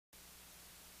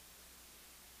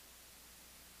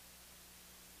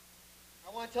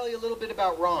want to tell you a little bit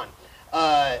about Ron.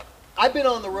 I've been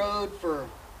on the road for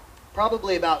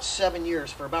probably about 7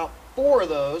 years. For about 4 of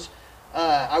those,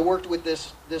 I worked with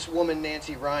this woman,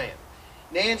 Nancy Ryan.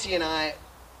 Nancy and I,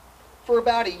 for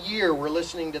about a year, were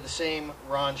listening to the same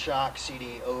Ron Schock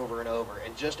CD over and over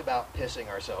and just about pissing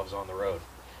ourselves on the road.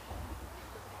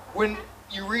 When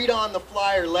you read on the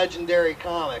flyer, legendary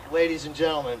comic, ladies and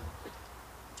gentlemen,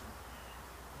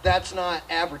 that's not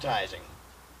advertising.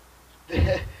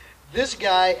 This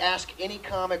guy, ask any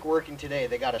comic working today,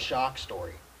 they got a Schock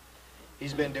story.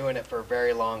 He's been doing it for a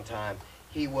very long time.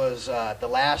 He was the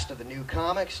last of the new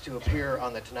comics to appear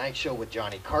on The Tonight Show with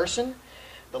Johnny Carson.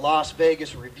 The Las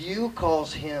Vegas Review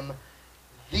calls him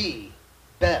the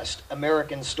best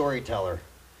American storyteller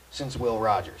since Will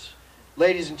Rogers.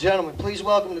 Ladies and gentlemen, please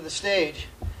welcome to the stage,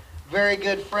 very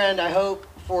good friend, I hope,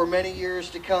 for many years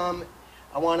to come.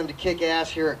 I want him to kick ass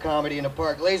here at Comedy in the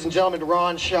Park. Ladies and gentlemen,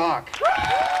 Ron Schock.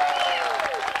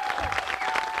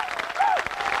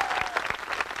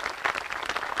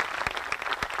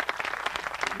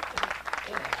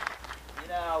 You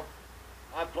know,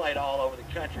 I've played all over the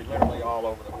country, literally all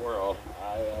over the world.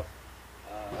 I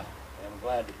am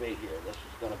glad to be here. This is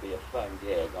going to be a fun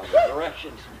gig. On the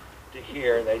directions to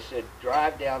here, they said,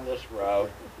 drive down this road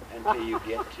until you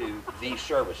get to the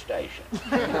service station.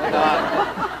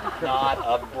 Not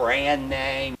a brand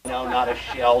name, no, not a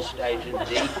Shell station,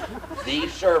 the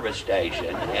service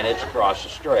station, and it's across the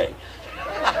street.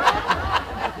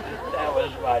 That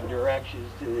was my directions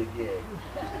to the gig.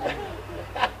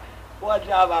 One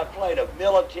time I played a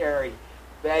military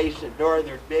base in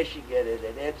northern Michigan at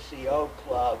an NCO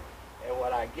club, and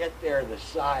when I get there, the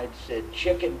sign said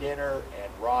chicken dinner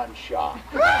and Ron Schock.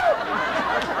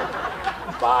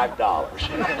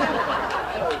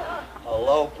 $5. A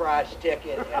low price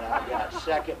ticket, and I got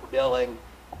second billing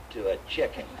to a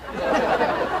chicken. I'm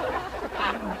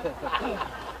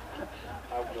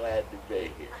glad to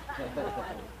be here.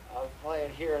 I'm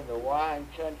playing here in the wine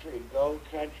country, gold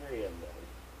country, and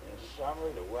in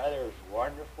summer the weather is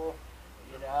wonderful.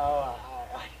 You know,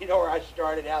 you know where I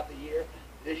started out the year?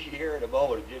 This year, at a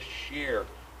moment of just sheer,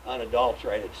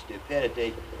 unadulterated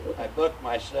stupidity, I booked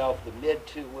myself the mid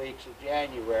 2 weeks of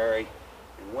January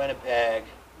in Winnipeg,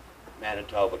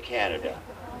 Manitoba, Canada.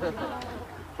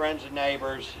 Friends and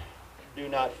neighbors, do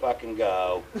not fucking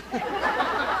go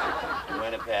to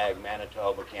Winnipeg,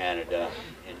 Manitoba, Canada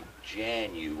in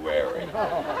January.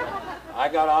 I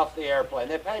got off the airplane.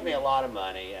 They paid me a lot of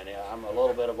money, and I'm a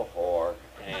little bit of a whore,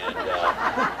 and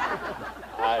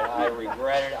I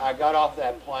regretted it. I got off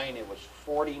that plane, it was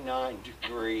 49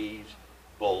 degrees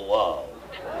below,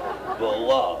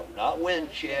 not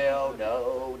wind chill,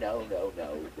 no, the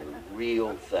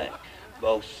real thing.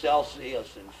 Both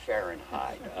Celsius and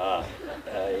Fahrenheit.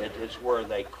 It's where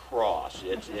they cross.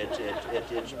 It's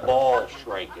ball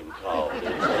shrinking cold.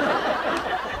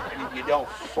 You don't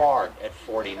fart at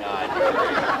 49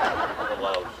 degrees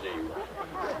below zero.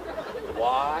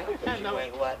 Why? Because you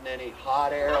ain't letting any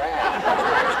hot air out.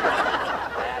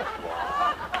 That's why.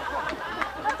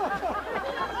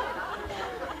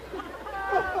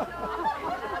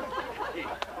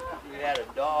 You had a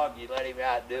dog, you let him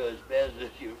out and do his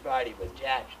business, you find him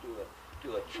attached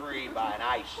to a tree by an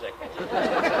icicle.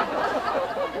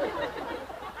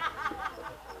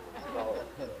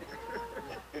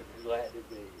 Glad to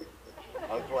be here.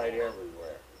 I've played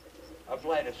everywhere. I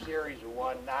played a series of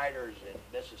one-nighters in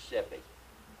Mississippi.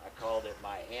 I called it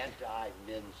my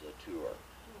anti-Mensa tour.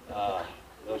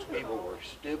 Those people were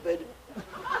stupid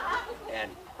and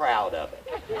proud of it.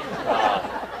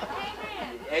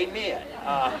 Amen.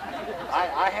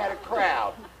 I had a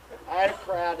crowd.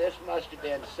 This must have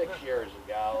been 6 years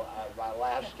ago, my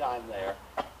last time there.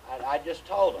 I just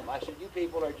told them, I said, you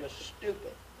people are just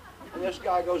stupid. And this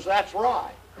guy goes, that's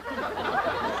right.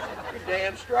 You're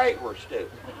damn straight we're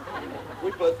stupid.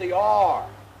 We put the R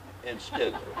in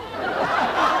stupid.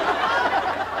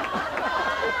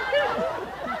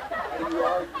 How do you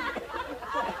argue?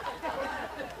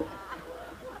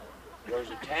 There's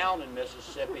a town in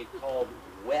Mississippi called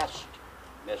West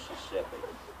Mississippi.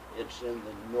 It's in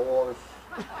the north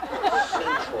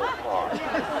central part.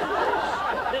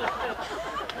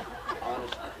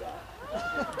 Honest to God.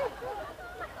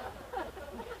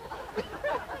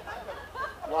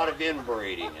 A lot of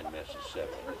inbreeding in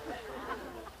Mississippi.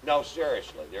 No,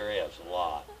 seriously, there is a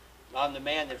lot. I'm the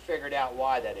man that figured out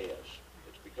why that is.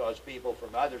 It's because people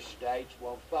from other states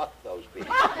won't fuck those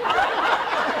people.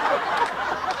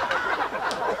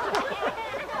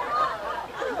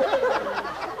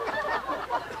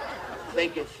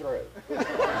 Think it through.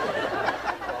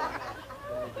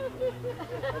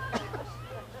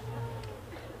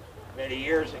 many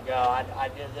years ago, I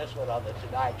did this one on the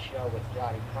Tonight Show with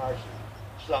Johnny Carson,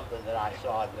 something that I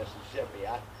saw in Mississippi.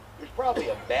 There's probably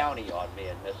a bounty on me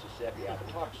in Mississippi.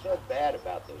 I've talked so bad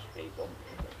about those people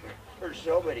for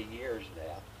so many years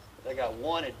now. They got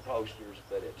wanted posters,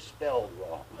 but it's spelled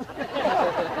wrong.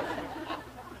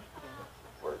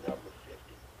 We're number 50.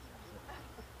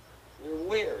 They're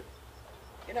weird.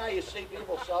 You know, you see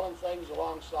people selling things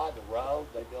alongside the road.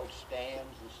 They build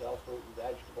stands and sell fruit and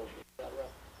vegetables, etc.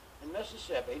 In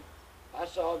Mississippi, I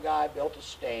saw a guy built a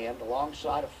stand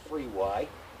alongside a freeway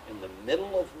in the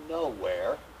middle of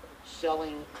nowhere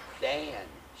selling van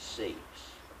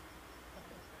seats.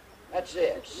 That's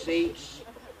it, seats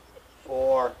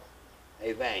for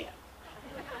a van.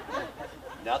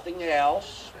 Nothing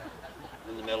else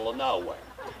in the middle of nowhere.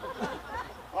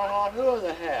 Oh, who in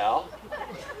the hell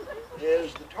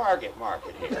is the target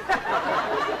market here?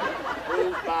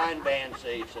 Who's buying van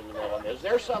seats in the middle of it? Is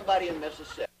there somebody in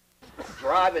Mississippi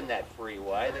driving that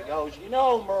freeway that goes, you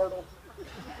know, Myrtle,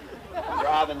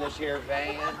 driving this here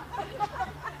van,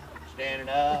 standing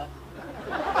up,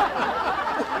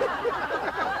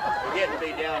 we're getting to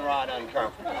be downright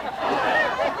uncomfortable.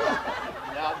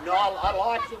 No, I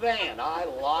like the van. I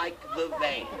like the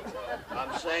van.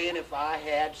 I'm saying if I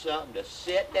had something to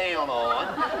sit down on,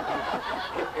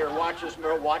 here, watch this,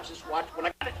 Merle, watch this, watch, when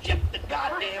I gotta shift the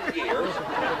goddamn gears.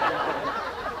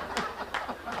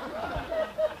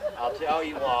 I'll tell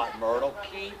you what, Myrtle,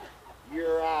 keep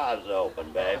your eyes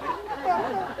open, baby.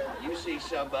 You see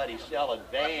somebody selling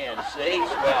van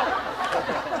seats, well,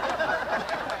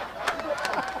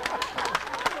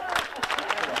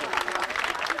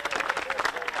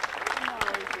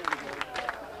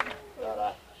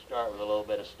 start with a little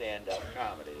bit of stand-up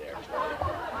comedy there.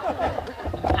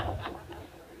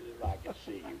 If I can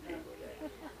see you people there.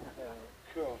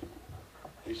 Cool.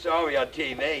 You saw me on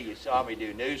TV, you saw me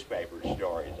do newspaper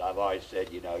stories. I've always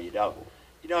said, you know, you don't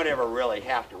ever really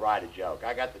have to write a joke.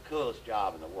 I got the coolest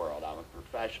job in the world. I'm a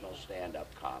professional stand-up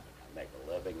comic. I make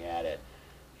a living at it.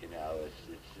 You know,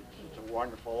 it's a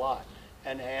wonderful life.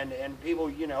 And people,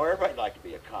 you know, everybody'd like to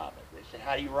be a comic. They say,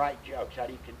 how do you write jokes? How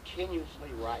do you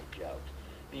continuously write jokes?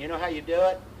 And you know how you do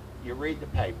it? You read the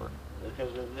paper,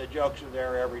 because the jokes are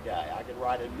there every day. I could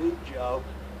write a new joke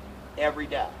every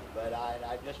day, but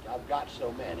I've got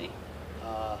so many.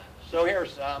 So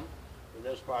here's some for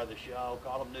this part of the show.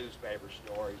 Call them newspaper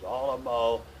stories. All of them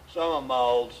old, some of them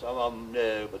old, some of them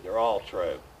new, but they're all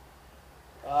true.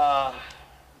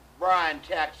 Bryan,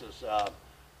 Texas.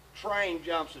 Train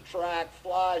jumps a track,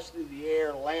 flies through the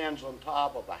air, lands on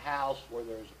top of a house where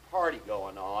there's a party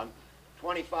going on.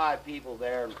 25 people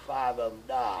there and 5 of them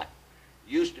die.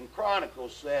 Houston Chronicle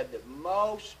said that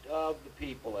most of the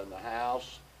people in the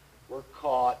house were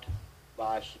caught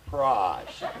by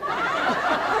surprise.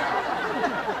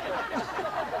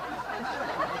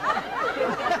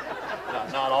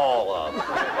 Not all of them.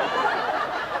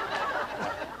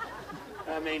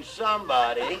 I mean,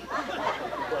 somebody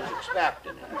was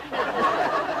expecting it.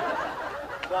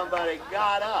 Somebody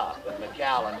got up in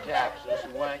McAllen, Texas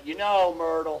and went, you know,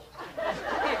 Myrtle,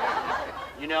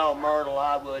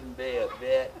 I wouldn't be a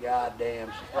bit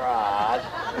goddamn surprised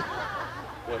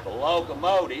if a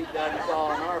locomotive doesn't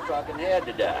fall on our fucking head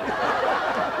today.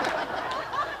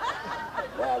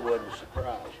 That wouldn't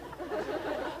surprise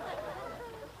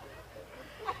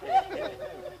me.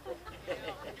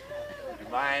 The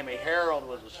Miami Herald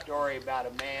was a story about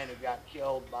a man who got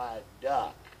killed by a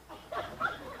duck.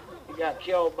 He got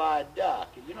killed by a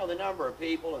duck. You know the number of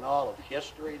people in all of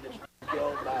history that's been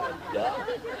killed by a duck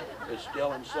is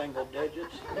still in single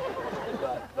digits.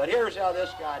 But here's how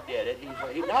this guy did it.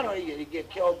 He not only did he get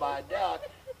killed by a duck,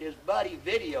 his buddy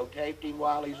videotaped him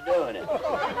while he's doing it.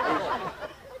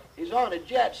 He's on a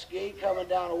jet ski coming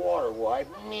down a waterway,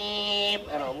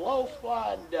 and a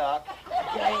low-flying duck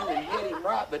came and hit him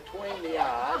right between the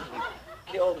eyes and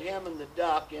killed him and the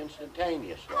duck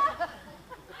instantaneously.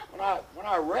 When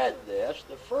I read this,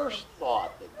 the first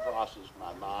thought that crosses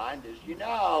my mind is, you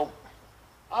know,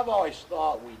 I've always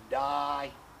thought we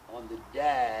die on the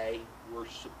day we're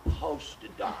supposed to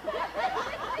die.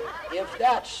 If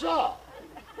that's so,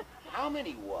 how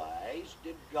many ways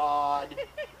did God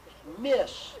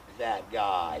miss that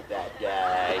guy that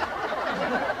day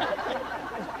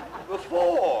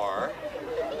before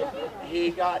he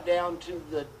got down to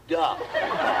the duck?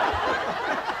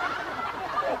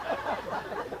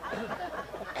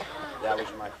 That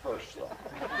was my first thought.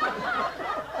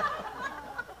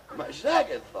 My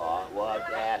second thought was,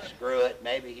 screw it,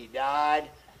 maybe he died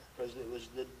because it was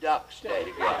the duck stayed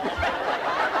together.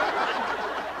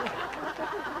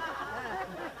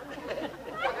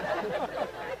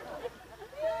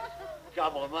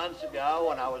 couple of months ago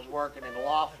when I was working in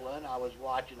Laughlin, I was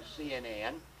watching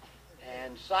CNN,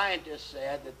 and scientists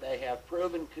said that they have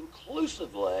proven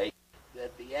conclusively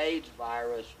that the AIDS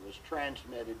virus was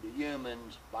transmitted to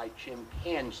humans by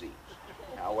chimpanzees.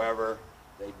 However,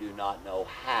 they do not know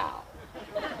how.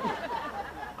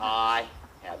 I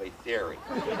have a theory.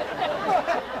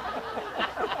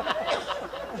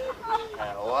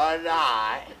 One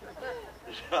night,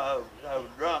 some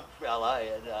drunk fella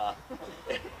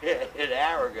in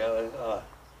Arago thought,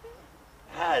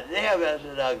 God damn, that's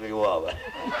an ugly woman.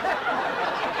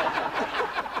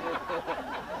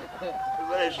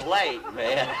 But it's late,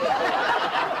 man.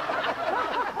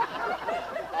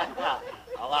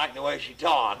 I like the way she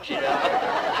talks, you know.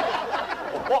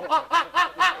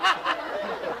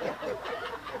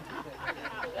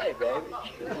 Hey, baby.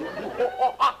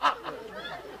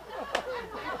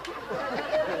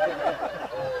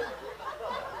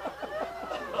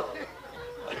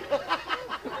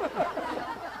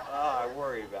 I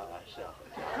worry about myself.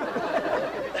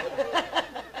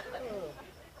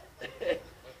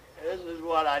 This is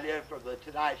what I did from the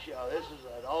Tonight Show. This is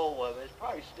an old one. It's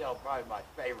probably my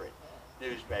favorite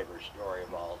newspaper story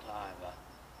of all time.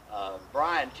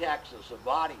 Bryan, Texas, a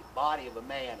body of a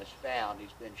man is found.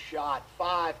 He's been shot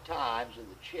 5 times in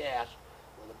the chest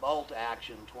with a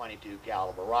bolt-action .22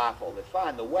 caliber rifle. They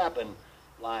find the weapon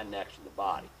lying next to the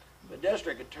body. The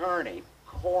district attorney,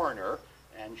 coroner,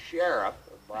 and sheriff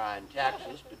of Bryan,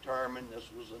 Texas determined this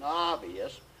was an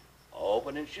obvious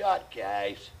open and shut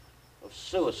case of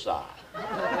suicide.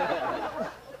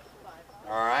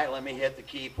 All right, let me hit the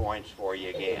key points for you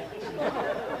again.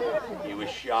 He was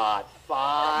shot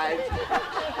 5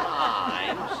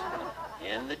 times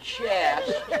in the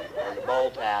chest with a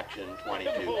bolt-action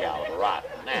 .22 caliber rifle.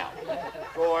 Now,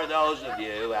 for those of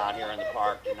you out here in the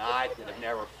park tonight that have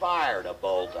never fired a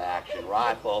bolt-action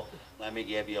rifle, let me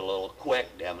give you a little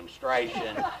quick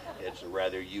demonstration. It's a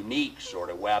rather unique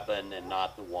sort of weapon and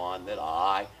not the one that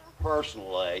I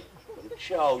personally would have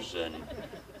chosen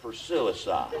for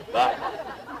suicide. But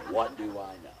what do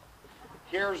I know?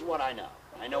 Here's what I know.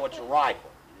 I know it's a rifle.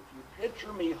 And if you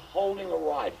picture me holding a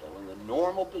rifle in the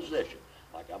normal position,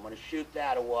 like I'm going to shoot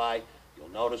that away, you'll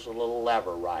notice a little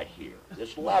lever right here.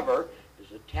 This lever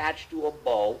is attached to a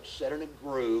bolt set in a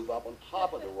groove up on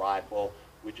top of the rifle,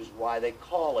 which is why they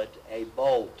call it a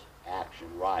bolt-action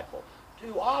rifle.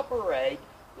 To operate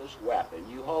this weapon,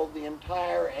 you hold the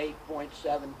entire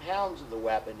 8.7 pounds of the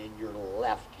weapon in your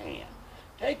left hand.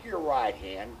 Take your right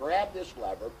hand, grab this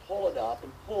lever, pull it up,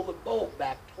 and pull the bolt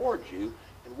back towards you.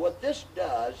 And what this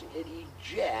does, it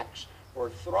ejects or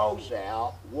throws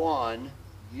out one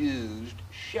used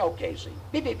shell casing.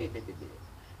 Beep, beep, beep, beep, beep, beep.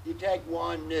 You take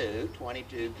one new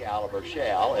 .22 caliber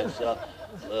shell, it's a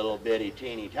little bitty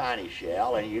teeny tiny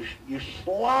shell, and you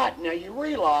slot. Now you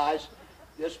realize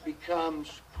this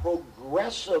becomes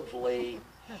progressively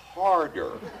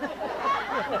harder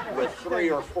with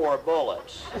 3 or 4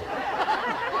 bullets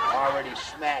already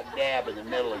smack dab in the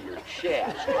middle of your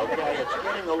chest, okay? It's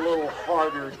getting a little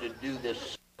harder to do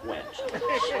this sequence.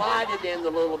 Slide it in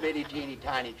the little bitty teeny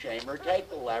tiny chamber, take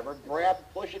the lever, grab,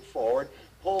 push it forward,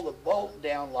 pull the bolt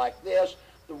down like this.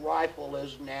 The rifle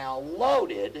is now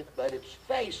loaded, but it's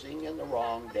facing in the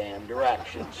wrong damn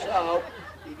direction. So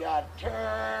you got to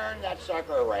turn that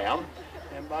sucker around,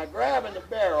 and by grabbing the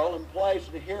barrel and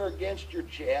placing it here against your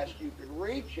chest, you can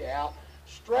reach out,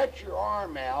 stretch your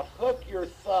arm out, hook your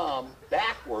thumb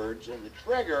backwards in the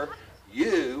trigger.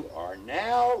 You are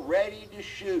now ready to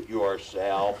shoot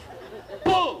yourself.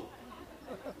 Boom!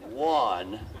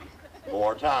 One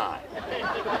more time.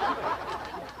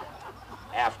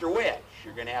 After which,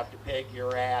 you're going to have to pick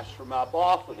your ass from up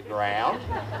off of the ground.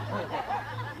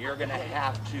 You're going to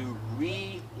have to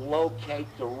relocate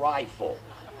the rifle,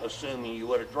 assuming you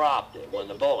would have dropped it when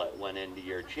the bullet went into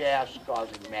your chest,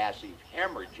 causing massive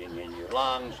hemorrhaging in your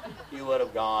lungs. You would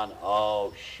have gone,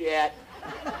 oh shit,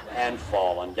 and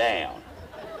fallen down.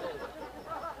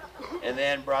 And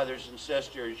then, brothers and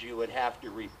sisters, you would have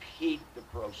to repeat the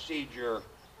procedure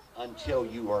until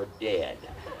you are dead.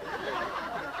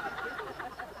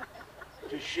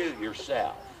 To shoot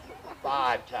yourself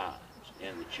 5 times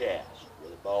in the chest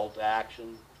with a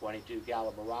bolt-action .22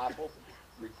 caliber rifle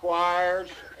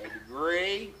requires a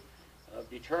degree of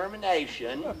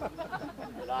determination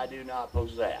that I do not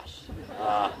possess.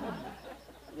 I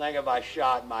think if I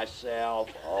shot myself,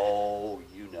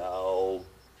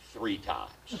 3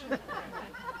 times,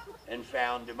 and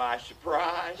found to my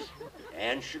surprise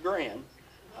and chagrin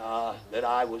that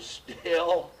I was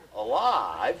still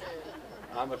alive,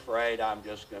 I'm afraid I'm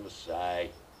just going to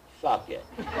say, fuck it.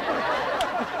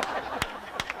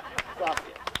 Fuck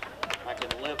it. I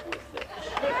can live with this.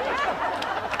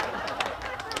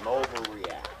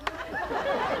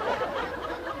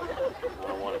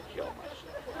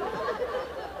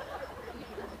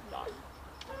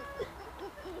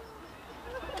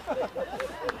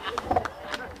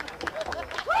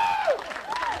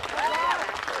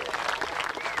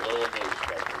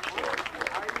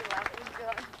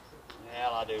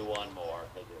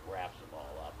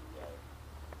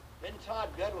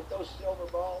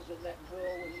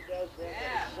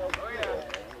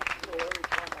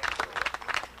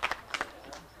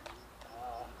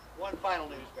 final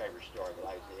newspaper story, but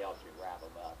like I said, helps me wrap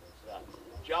them up.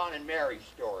 It's John and Mary's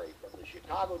story from the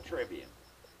Chicago Tribune.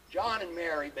 John and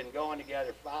Mary have been going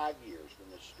together 5 years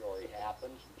when this story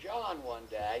happens. John one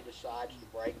day decides to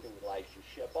break the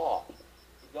relationship off.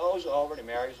 He goes over to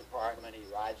Mary's apartment. He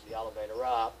rides the elevator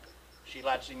up. She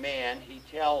lets him in. He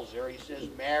tells her, he says,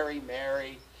 Mary,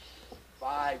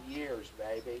 5 years,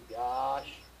 baby. Gosh,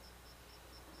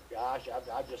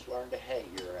 I've just learned to hate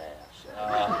your ass.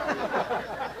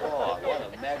 Boy, what a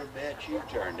mega bitch you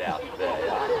turned out to be.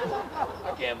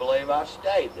 I can't believe I've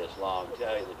stayed this long, to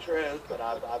tell you the truth, but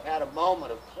I've had a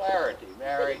moment of clarity,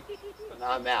 Mary, and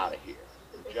I'm out of here.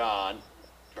 John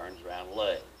turns around and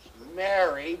leaves.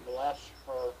 Mary, bless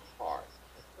her heart,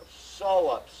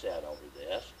 so upset over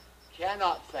this,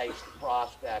 cannot face the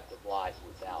prospect of life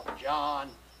without John,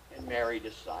 and Mary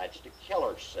decides to kill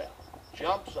herself.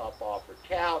 Jumps up off her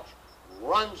couch,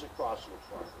 runs across the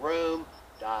front room,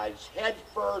 dives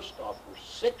headfirst off her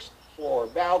 6th floor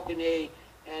balcony,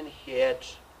 and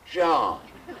hits John,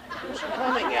 who's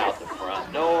coming out the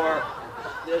front door.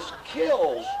 This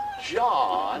kills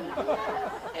John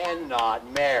and not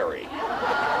Mary. You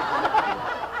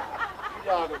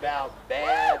talk about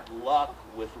bad luck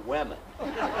with women.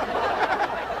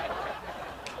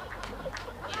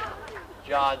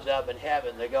 John's up in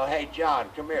heaven. They go, hey, John,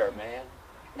 come here, man.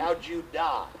 How'd you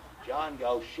die? John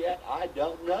goes, shit, I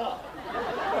don't know.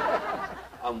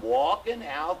 I'm walking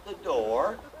out the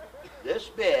door. This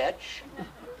bitch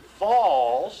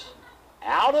falls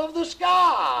out of the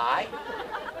sky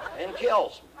and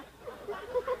kills me.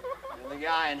 And the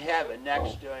guy in heaven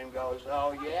next to him goes,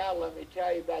 oh, yeah, let me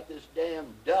tell you about this damn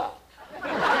duck.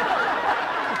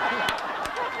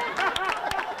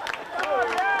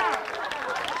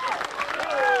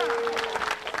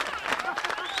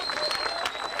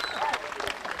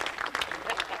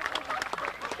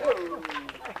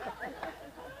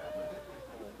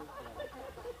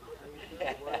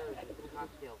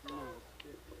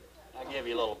 I'll give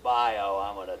you a little bio.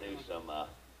 I'm going to do some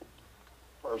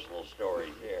personal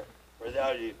stories here. For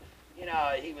those of you, you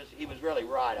know, he was really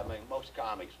right. I mean, most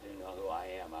comics do know who I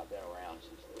am. I've been around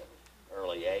since the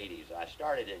early 80s. I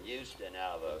started in Houston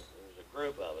out of there was a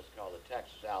group of us called the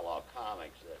Texas Outlaw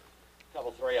Comics that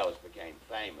three of us became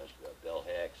famous. Bill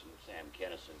Hicks and Sam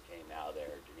Kinison came out of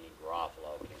there. Janine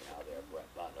Garofalo came out of there. Brett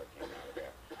Butler came out of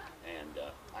there. And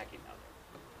I came out there.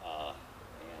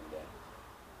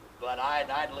 But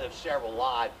I'd lived several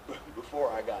lives before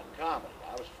I got in comedy.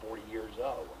 I was 40 years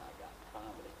old when I got in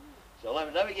comedy. So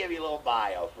let me give you a little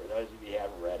bio for those of you who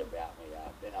haven't read about me.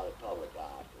 I've been out of the public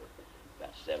eye for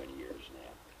about 7 years now.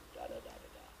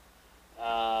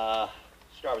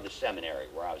 Start with the seminary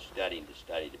where I was studying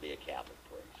to be a Catholic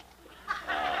priest.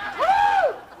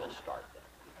 We'll start there.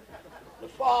 The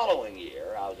following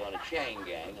year, I was on a chain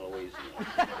gang in Louisiana.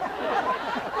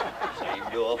 Same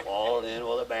deal, falling in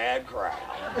with a bad crowd.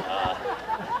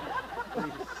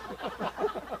 Those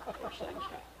things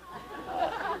happen.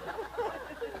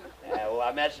 Well,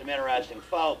 I met some interesting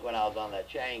folk when I was on that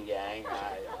chain gang.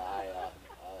 I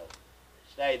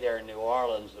stayed there in New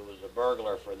Orleans. There was a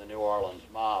burglar for the New Orleans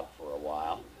mob for a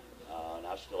while, and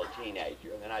I was still a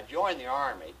teenager. And then I joined the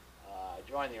Army. I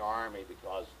joined the Army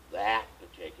because that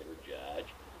particular judge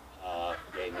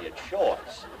gave me a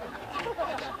choice.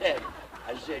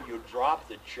 I said, you drop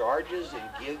the charges and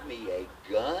give me a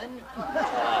gun?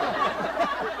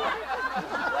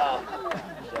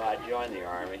 So I joined the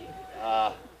Army.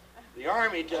 The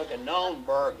Army took a known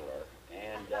burglar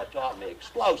and taught me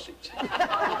explosives. So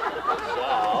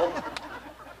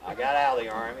I got out of the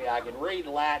Army. I can read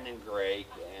Latin and Greek,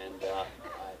 and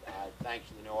thanks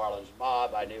to the New Orleans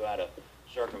mob, I knew how to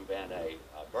circumvent a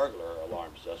burglar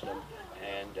alarm system,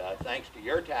 and thanks to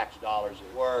your tax dollars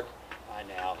at work, I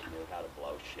now knew how to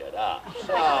blow shit up.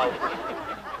 So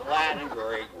Latin and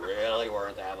Greek really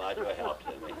weren't that much of a help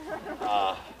to me.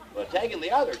 But taking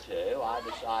the other two, I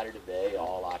decided to be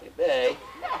all I could be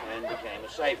and became a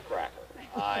safecracker.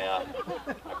 I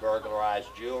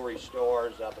burglarized jewelry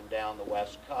stores up and down the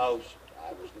West Coast.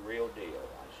 I was the real deal.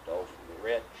 I stole from the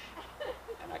rich,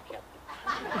 and I kept them.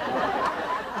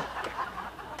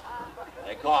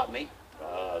 They caught me,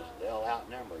 because they'll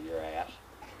outnumber your ass.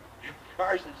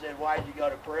 Carson said, why'd you go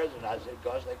to prison? I said,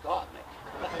 because they caught me.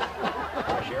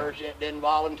 I sure as shit didn't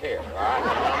volunteer, all right? You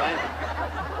know what I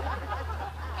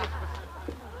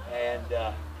mean?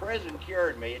 And prison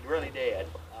cured me. It really did.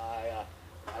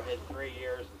 I did 3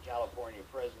 years in the California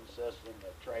prison system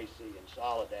at Tracy and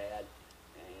Soledad,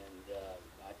 and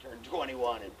I turned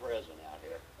 21 in prison out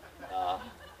here,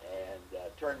 and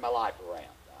turned my life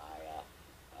around.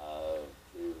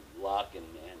 Through luck and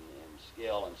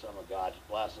skill on some of God's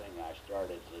blessing, I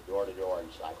started as a door-to-door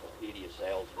encyclopedia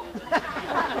salesman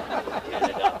and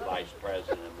ended up vice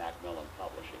president of Macmillan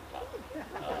Publishing Company.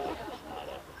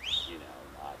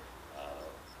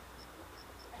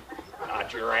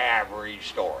 Not your average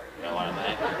story, you know what I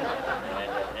mean?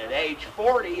 And at age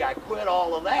 40, I quit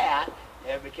all of that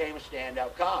and became a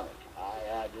stand-up comic.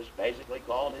 I just basically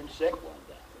called in sick one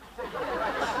day.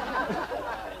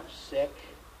 I am sick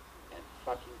and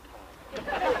fucking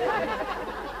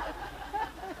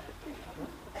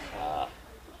tired.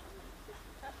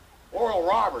 Oral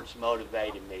Roberts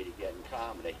motivated me to get in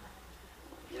comedy.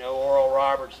 You know who Oral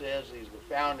Roberts is? He's the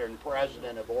founder and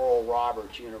president of Oral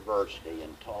Roberts University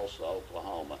in Tulsa,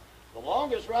 Oklahoma. The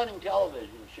longest running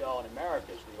television show in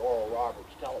America is the Oral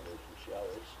Roberts television show.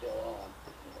 It's still on.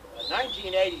 In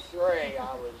 1983,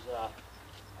 I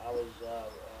was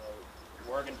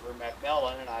working for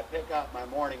Macmillan, and I pick up my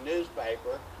morning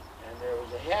newspaper, and there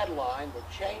was a headline that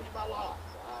changed my life.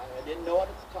 I didn't know it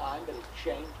at the time, but it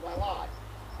changed my life.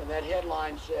 And that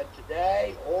headline said,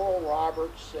 today, Oral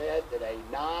Roberts said that a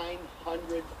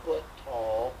 900-foot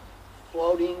tall,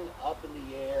 floating up in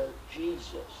the air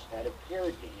Jesus had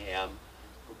appeared to him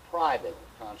for private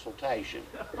consultation.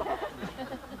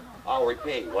 I'll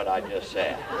repeat what I just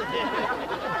said.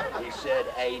 He said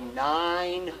a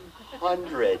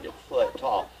 900-foot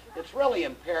tall. It's really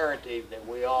imperative that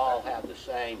we all have the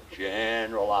same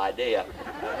general idea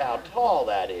of how tall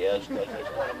that is, because it's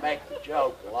going to make the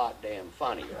joke a lot damn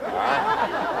funnier, all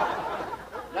right?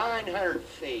 900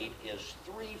 feet is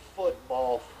 3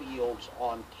 football fields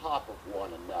on top of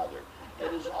one another.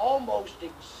 It is almost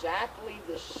exactly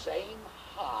the same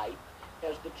height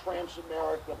as the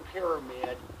Transamerica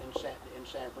Pyramid in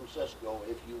San Francisco,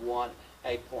 if you want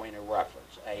a point of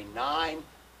reference. A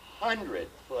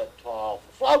 900-foot tall,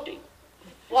 floating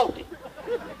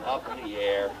up in the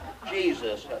air,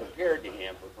 Jesus had appeared to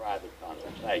him for private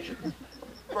consultation.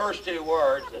 First 2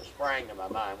 words that sprang to my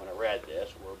mind when I read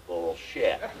this were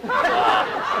bullshit. But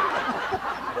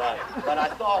I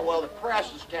thought, well, the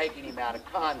press is taking him out of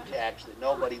context, that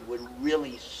nobody would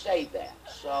really say that.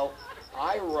 So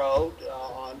I wrote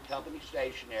on company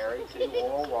stationery to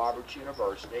Oral Roberts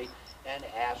University and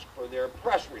asked for their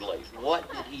press release. What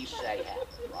did he say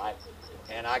happened, right?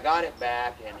 And I got it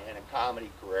back, and a comedy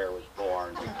career was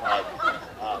born, because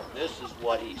this is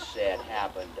what he said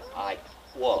happened. I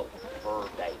quote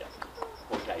verbatim,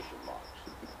 quotation marks.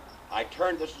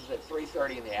 This was at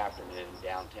 3:30 in the afternoon in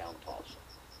downtown Tulsa,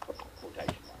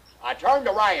 quotation marks. I turned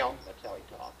around, that's how he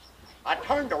talks. I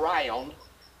turned around,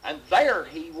 and there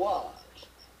he was,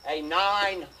 a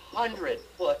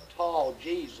 900-foot tall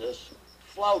Jesus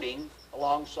floating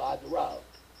alongside the road.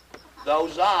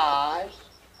 Those eyes,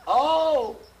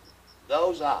 oh,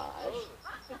 those eyes,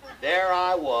 there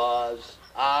I was,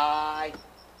 eye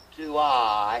to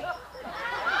eye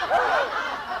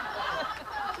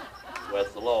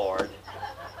with the Lord,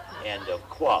 end of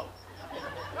quote.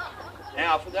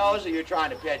 Now, for those of you trying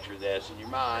to picture this in your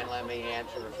mind, let me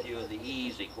answer a few of the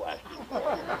easy questions for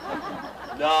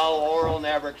you. No, Oral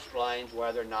never explains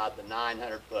whether or not the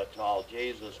 900-foot tall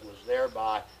Jesus was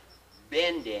thereby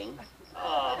bending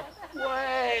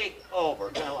way over,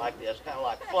 kind of like this, kind of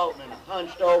like floating in a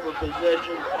hunched over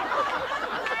position.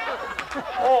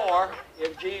 Or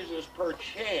if Jesus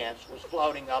perchance was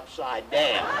floating upside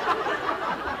down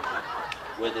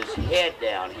with his head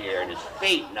down here and his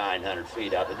feet 900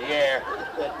 feet up in the air,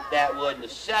 but that would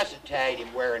necessitate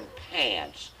him wearing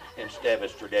pants instead of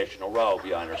his traditional robe,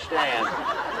 you understand?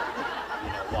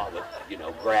 You know, what with,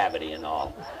 gravity and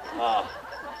all.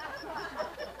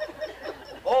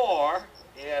 Or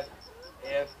if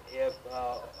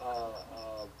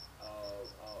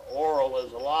Oral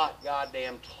is a lot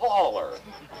goddamn taller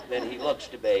than he looks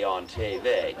to be on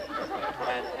TV,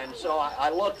 and so I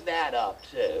looked that up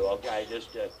too. Okay,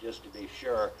 just to be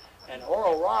sure. And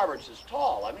Oral Roberts is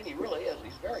tall. I mean, he really is.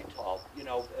 He's very tall.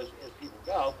 As people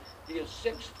go, he is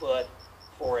 6 foot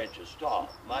 4 inches tall,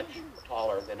 much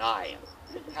taller than I am.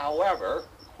 However,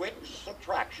 quick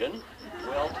subtraction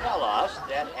will tell us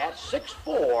that at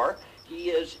 6'4", he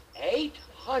is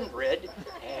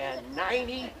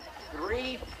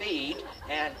 893 feet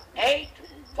and 8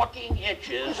 fucking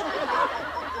inches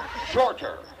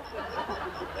shorter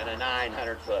than a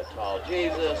 900-foot tall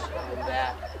Jesus, and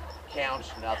that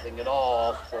counts nothing at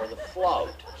all for the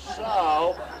float.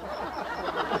 So,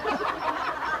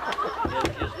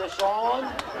 is this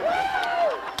on?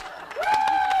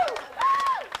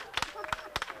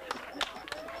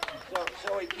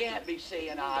 So he can't be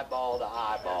seeing eyeball to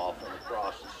eyeball from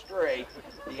across the street.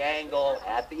 The angle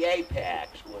at the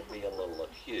apex would be a little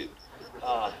acute.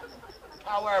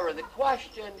 However, the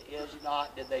question is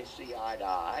not did they see eye to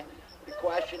eye. The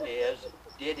question is,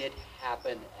 did it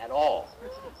happen at all?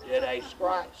 Did a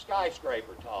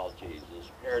skyscraper tall Jesus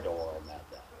appear to Oral on that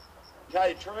day? To tell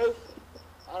you the truth,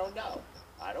 I don't know.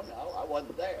 I don't know. I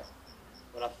wasn't there.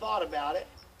 But I thought about it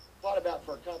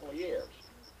for a couple of years.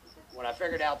 When I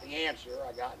figured out the answer,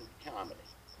 I got into comedy.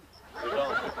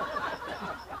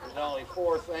 There's only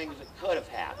 4 things that could have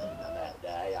happened on that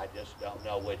day. I just don't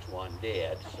know which one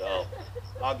did. So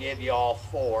I'll give you all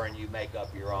 4 and you make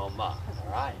up your own mind,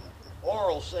 all right?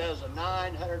 Oral says a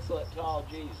 900-foot tall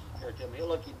Jesus appeared to him. He'll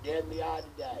look you dead in the eye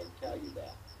today and tell you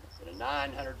that. But a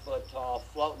 900-foot tall,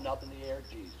 floating up in the air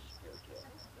Jesus appeared to him.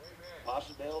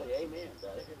 Possibility, amen,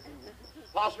 brother.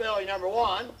 Possibility number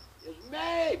 1 is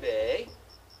maybe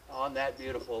on that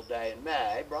beautiful day in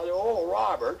May, Brother Oral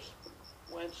Roberts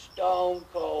went stone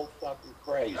cold fucking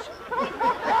crazy.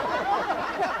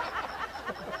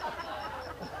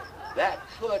 That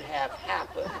could have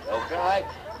happened, okay?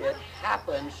 It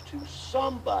happens to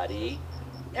somebody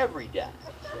every day.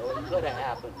 So it could have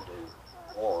happened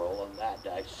to Oral on that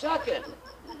day. Second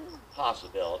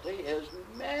possibility is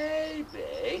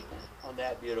maybe on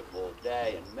that beautiful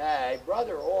day in May,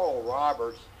 Brother Oral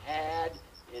Roberts had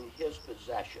in his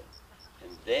possession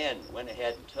and then went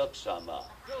ahead and took some of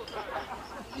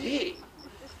the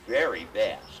very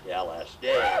best LSD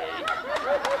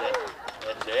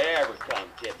that's ever come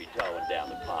tippy-toeing down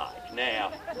the pike.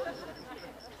 Now,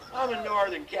 I'm in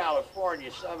Northern California.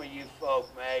 Some of you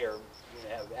folk may or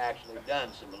have actually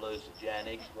done some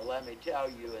hallucinogenics, but let me tell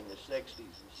you, in the 60s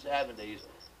and 70s,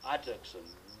 I took some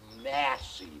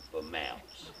massive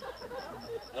amounts.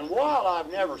 And while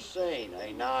I've never seen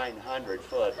a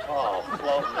 900-foot tall,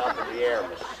 floating up in the air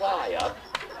Messiah,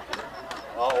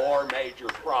 or major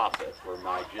prophet for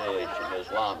my Jewish and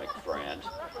Islamic friends,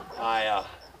 I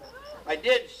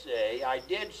did see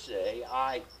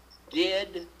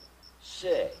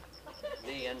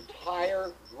the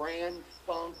entire Grand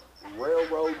Funk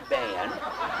Railroad Band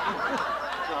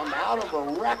come out of a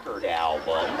record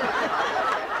album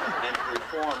and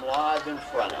perform live in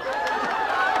front of me.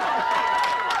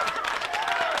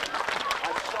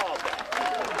 I saw that.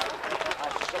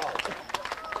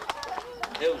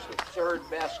 It was the 3rd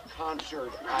best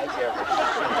concert I've ever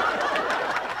seen.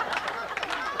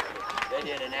 They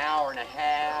did an hour and a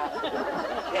half,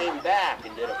 came back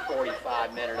and did a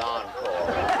 45-minute encore.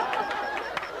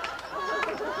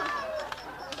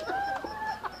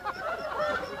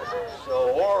 So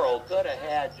Oral could have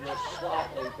had just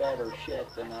slightly better shit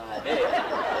than I did.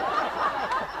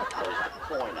 That's the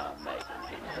point I'm making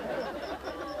here.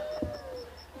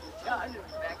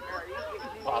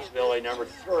 Possibility number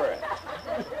 3.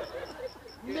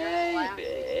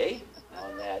 Maybe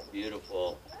on that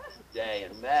beautiful day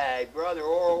in May, Brother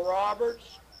Oral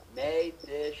Roberts made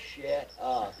this shit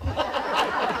up.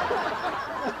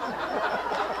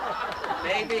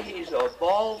 Maybe he's a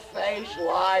bald-faced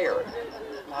liar.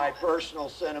 My personal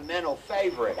sentimental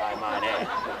favorite, I might add.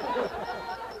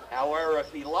 However,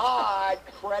 if he lied,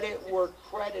 credit where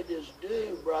credit is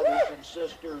due, brothers and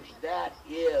sisters. That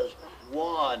is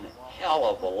one hell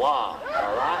of a lie,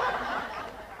 all right?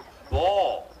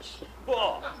 Balls.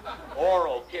 Oh,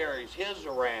 Oral carries his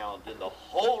around in the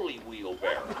holy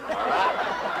wheelbarrow, all right?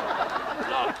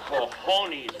 The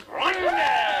cojones grande.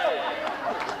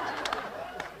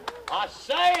 I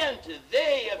say unto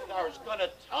thee, if I was going to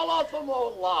tell of them a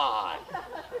lie,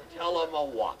 tell them a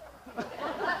what?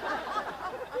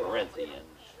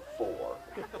 Corinthians 4.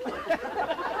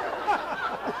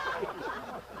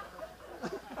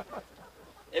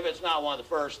 If it's not one of the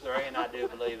first 3, and I do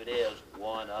believe it is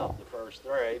one of the first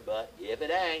 3, but if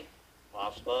it ain't,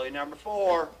 possibility number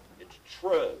 4, it's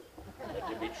true. But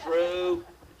to be true,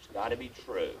 it's got to be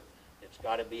true. It's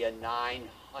got to be a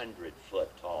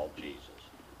 900-foot tall Jesus.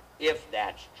 If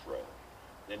that's true,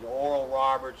 then Oral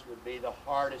Roberts would be the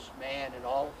hardest man in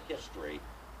all of history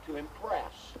to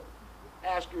impress.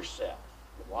 Ask yourself,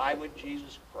 why would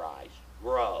Jesus Christ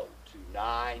grow to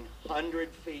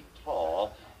 900 feet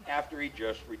tall after he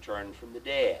just returned from the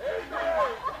dead?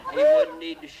 He wouldn't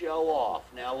need to show off,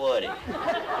 now would he?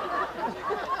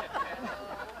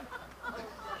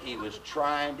 He was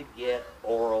trying to get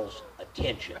Oral's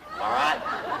attention, all right?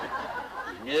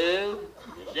 He knew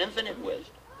his infinite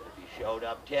wisdom. Showed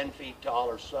up 10 feet tall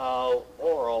or so,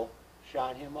 Oral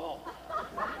shot him off.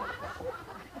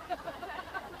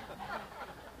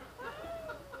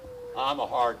 I'm a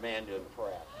hard man to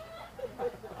impress.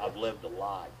 I've lived a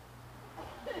life.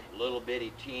 Little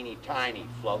bitty, teeny, tiny,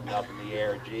 floating up in the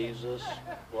air, Jesus,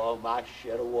 blow my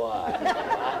shit away.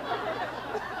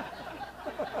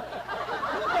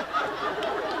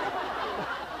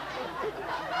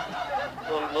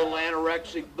 like little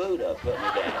anorexic Buddha putting me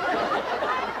down.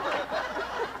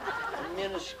 A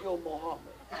minuscule Muhammad.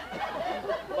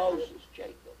 Moses,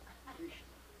 Jacob.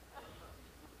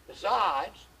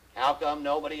 Besides, how come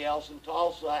nobody else in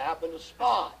Tulsa happened to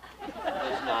spot this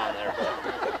 900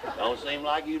 bucks? Don't seem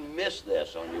like you missed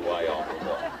this on your way home from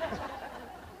work.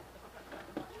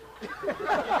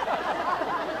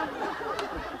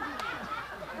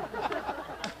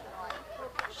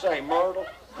 Say, Myrtle.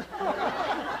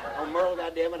 Oh, Myrtle,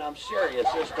 goddammit, I'm serious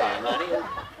this time, honey.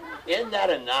 Isn't that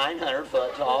a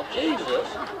 900-foot tall Jesus?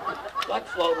 Like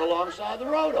floating alongside the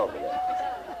road over there.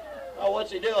 Oh,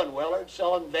 what's he doing, Willard?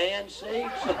 Selling van seats? All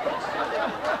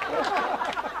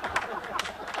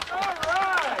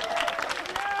right.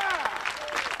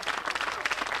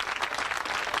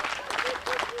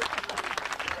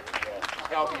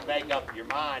 Help you make up your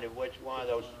mind of which one of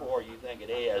those four you think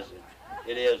it is.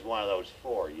 It is one of those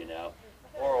four, you know.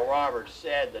 Oral Roberts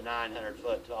said the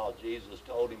 900-foot tall Jesus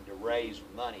told him to raise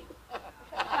money.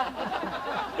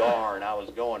 Darn, I was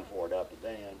going for it up at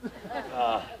then.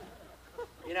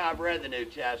 You know, I've read the New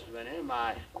Testament. In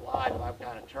my life, I've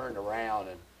kind of turned around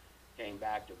and came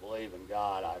back to believe in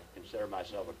God. I consider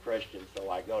myself a Christian, so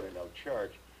I go to no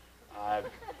church.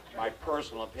 My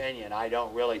personal opinion, I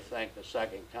don't really think the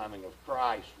second coming of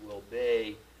Christ will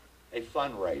be a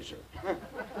fundraiser. Does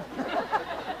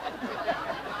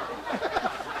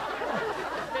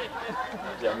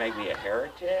that make me a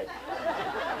heretic?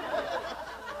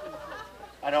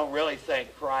 I don't really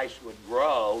think Christ would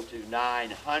grow to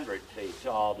 900 feet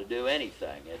tall to do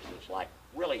anything. It's like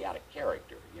really out of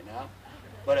character, you know?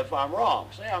 But if I'm wrong,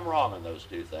 say I'm wrong on those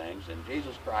two things, and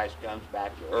Jesus Christ comes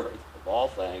back to earth, of all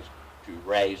things, to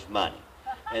raise money.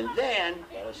 And then,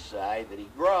 let us say that he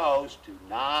grows to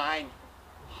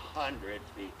 900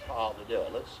 feet tall to do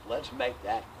it. Let's make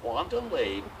that quantum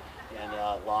leap in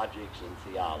logics and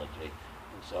theology.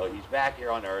 And so he's back here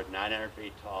on earth, 900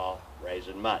 feet tall,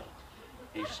 raising money.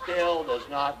 He still does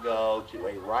not go to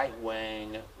a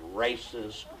right-wing,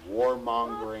 racist,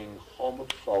 warmongering,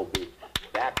 homophobic,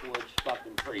 backwoods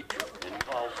fucking preacher in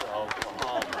Tulsa,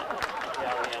 Oklahoma.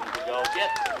 Tell him to go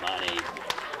get the money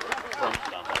from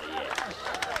somebody else.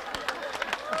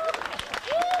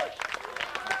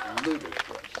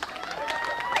 Ludicrous.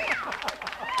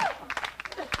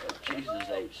 Jesus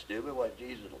ain't stupid. What,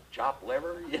 Jesus will chop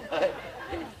liver? You know,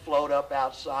 he'd float up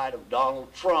outside of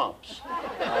Donald Trump's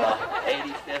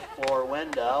 85th floor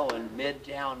window in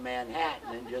Midtown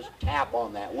Manhattan and just tap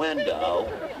on that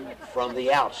window from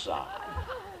the outside.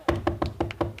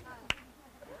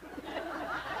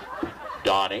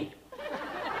 Donnie,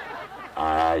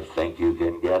 I think you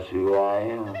can guess who I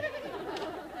am,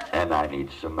 and I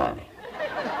need some money.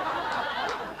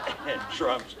 And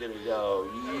Trump's gonna go,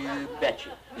 you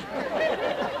betcha.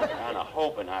 Kind of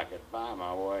hoping I could buy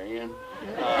my way in.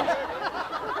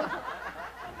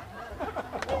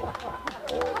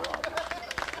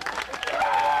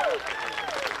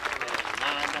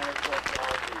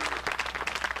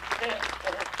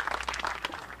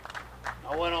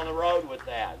 I went on the road with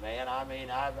that, man. I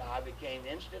mean, I became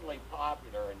instantly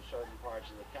popular in certain parts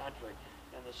of the country.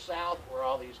 In the South, where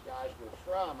all these guys were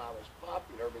from, I was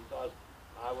popular because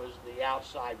I was the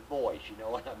outside voice, you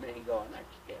know what I mean? Going, that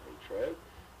can't be true.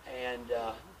 And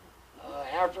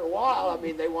after a while, I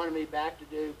mean, they wanted me back to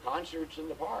do concerts in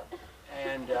the park.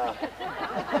 And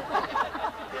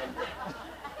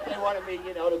they wanted me,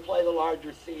 you know, to play the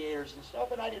larger theaters and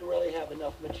stuff, and I didn't really have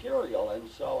enough material. And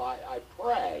so I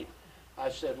prayed.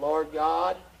 I said, Lord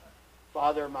God,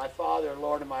 Father of my Father,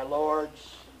 Lord of my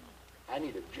Lords, I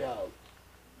need a joke.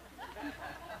 And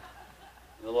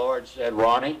the Lord said,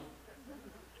 Ronnie,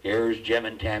 here's Jim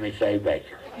and Tammy Faye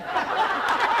Baker.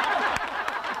 I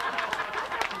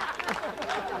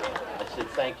said,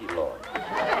 thank you, Lord.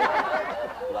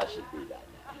 Blessed be thy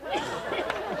name.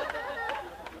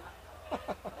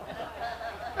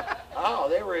 Oh,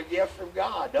 they were a gift from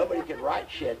God. Nobody could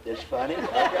write shit this funny.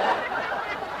 Okay?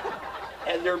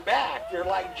 And they're back. They're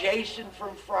like Jason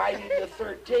from Friday the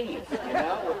 13th, you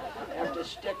know? They have to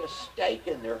stick a stake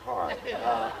in their heart.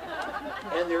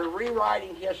 And they're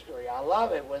rewriting history. I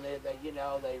love it when they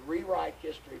rewrite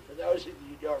history. For those of you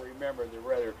who don't remember the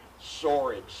rather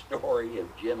sordid story of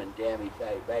Jim and Tammy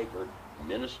Faye Baker,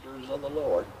 ministers of the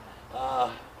Lord,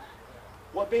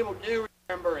 what people do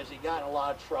remember is he got in a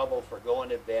lot of trouble for going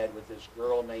to bed with this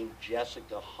girl named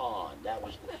Jessica Hahn. That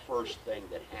was the first thing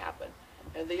that happened.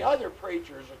 And the other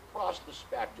preachers across the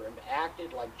spectrum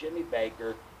acted like Jimmy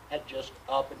Baker had just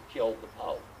up and killed the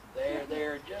Pope.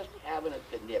 They're just having a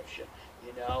conniption.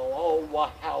 You know,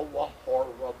 oh, how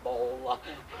horrible,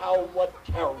 how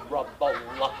terrible,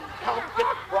 how could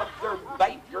Brother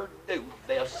Baker do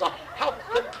this? How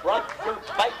could Brother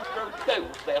Baker do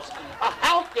this?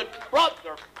 How could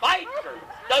Brother Baker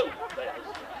do this?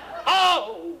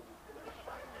 Oh!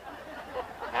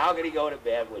 How could he go to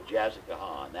bed with Jessica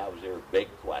Hahn? That was their big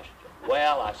question.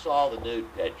 Well, I saw the nude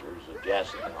pictures of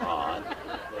Jessica Hahn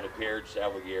that appeared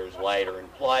several years later in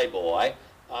Playboy.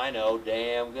 I know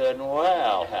damn good and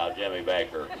well how Jimmy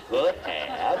Baker could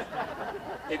have.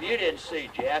 If you didn't see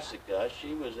Jessica,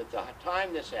 she was, at the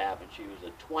time this happened, she was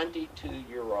a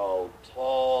 22-year-old,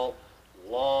 tall,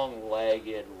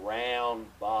 long-legged,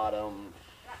 round-bottomed,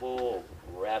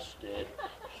 full-breasted,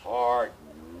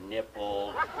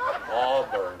 hard-nippled,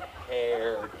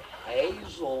 auburn-haired,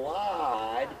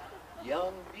 hazel-eyed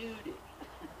young beauty.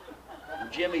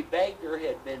 Jimmy Baker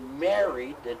had been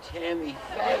married to Tammy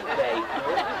Faye Baker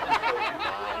for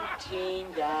 19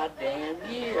 goddamn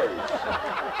years.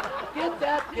 Get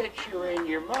that picture in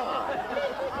your mind.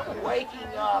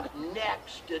 Waking up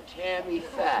next to Tammy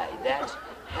Faye. That's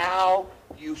how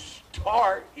you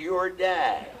start your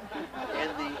day.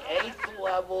 And the eighth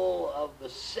level of the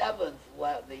seventh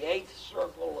level, the eighth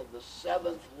circle of the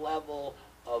seventh level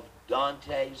of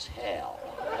Dante's hell.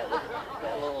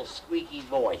 That little squeaky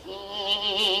voice.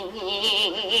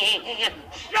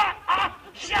 Shut up!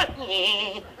 Shut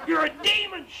me! You're a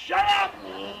demon! Shut up!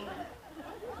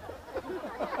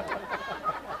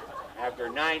 After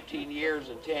 19 years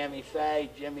of Tammy Faye,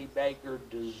 Jimmy Baker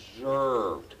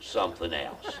deserved something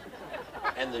else.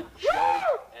 And the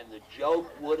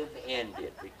joke would have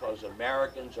ended because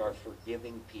Americans are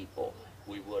forgiving people.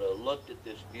 We would have looked at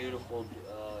this beautiful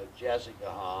Jessica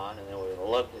Hahn, and then we would have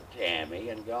looked at Tammy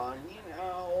and gone, you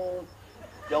know,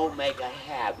 don't make a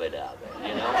habit of it,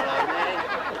 you know what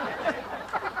I mean?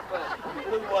 But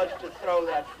who wants to throw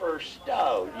that first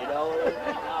stone, you know?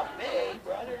 Not me,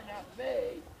 brother, not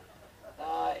me.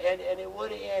 And it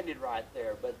would have ended right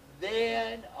there. But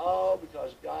then,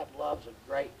 because God loves a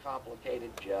great complicated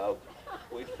joke,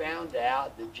 we found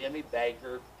out that Jimmy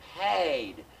Baker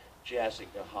paid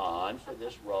Jessica Hahn for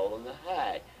this role in the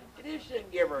hay. He just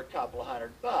didn't give her a couple $100.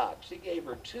 He gave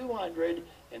her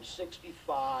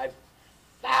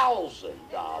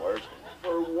 $265,000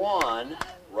 for one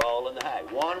roll in the hay.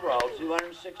 One roll,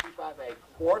 $265,000,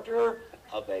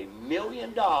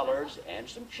 $250,000 and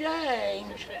some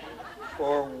change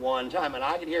for one time. And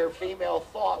I could hear female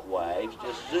thought waves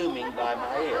just zooming by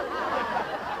my ear.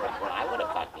 Well, I would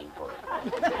have fucked him for it.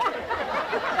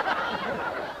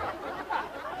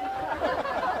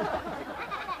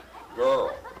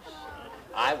 Girls,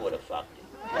 I would have fucked him.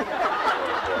 I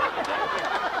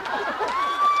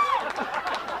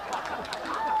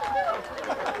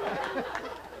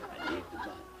need the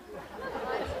money.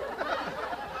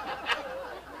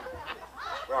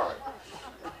 Sorry.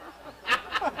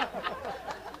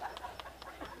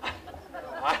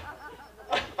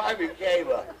 I became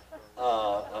a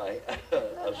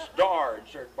star in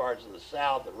certain parts of the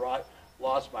South that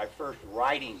lost my first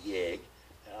writing gig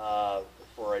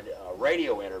for a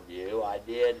radio interview I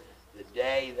did the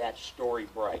day that story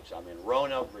breaks. I'm in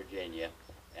Roanoke, Virginia,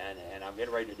 and I'm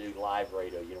getting ready to do live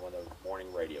radio, you know, one of those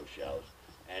morning radio shows.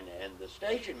 And the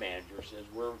station manager says,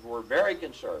 we're very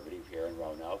conservative here in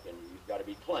Roanoke, and you've got to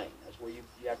be clean. That's where you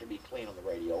have to be clean on the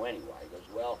radio anyway. He goes,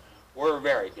 well, we're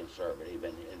very conservative,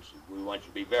 and we want you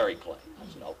to be very clean. I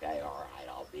said, okay, all right,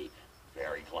 I'll be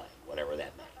very clean, whatever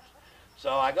that means.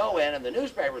 So I go in, and the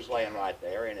newspaper's laying right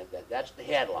there, and that's the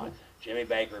headline. Jimmy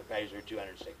Baker pays her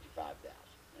 $265,000.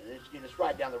 And it's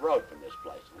right down the road from this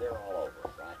place, and they're all over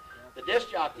it, right? The disc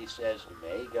jockey says to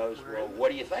me, he goes, well, what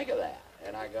do you think of that?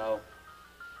 And I go,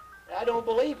 I don't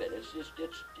believe it.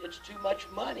 It's too much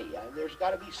money. I mean, there's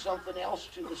got to be something else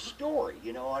to the story.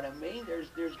 You know what I mean?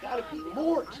 There's got to be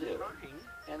more to it.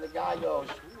 And the guy goes,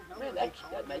 man,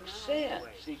 that makes sense.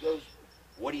 He goes,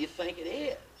 what do you think it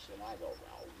is? And I go,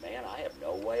 well, man, I have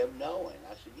no way of knowing.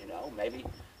 I said, you know, maybe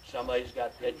somebody's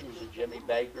got pictures of Jimmy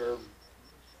Baker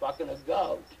fucking a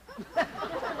goat.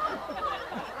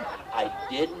 I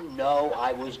didn't know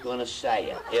I was going to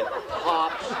say it. It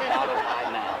pops out of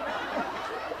my mouth.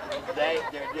 They're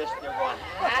going,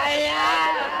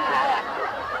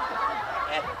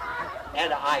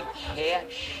 and I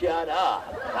can't shut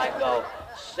up. I go,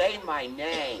 say my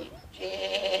name,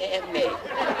 Jimmy. Jimmy.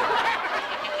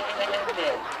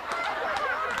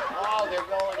 Oh, they're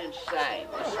going insane.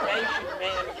 The station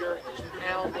manager is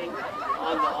pounding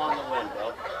on the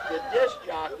window. The disc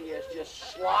jockey is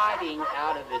just sliding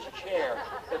out of his chair.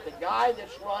 But the guy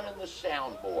that's running the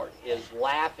soundboard is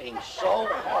laughing so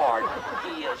hard,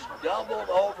 He is doubled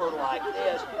over like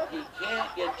this. He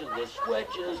can't get to the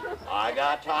switches. I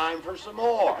got time for some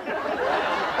more.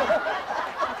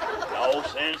 No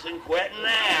sense in quitting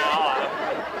now.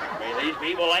 I mean, these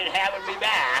people ain't having me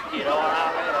back, you know what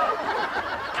I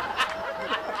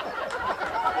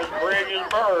mean? This bridge is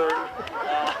burned.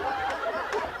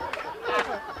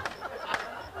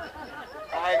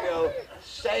 I go,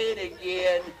 say it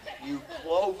again, you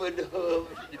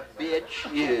cloven-hooved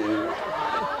bitch, you.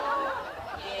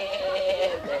 Yeah.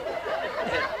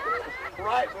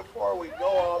 Right before we go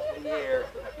off the air,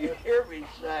 you hear me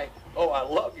say, oh, I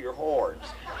love your horns.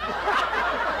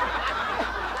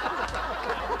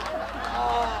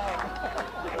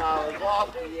 I was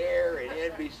off the air and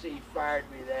NBC fired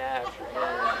me that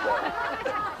afternoon.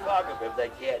 Fuck them if they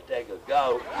can't take a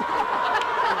goat.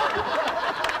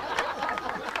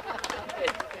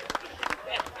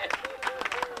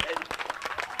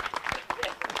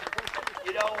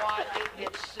 You know why I didn't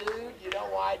get sued? You know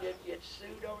why I didn't get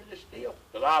sued over this deal?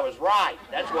 Because I was right.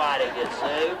 That's why I didn't get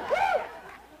sued.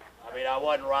 I mean, I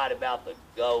wasn't right about the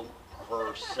goat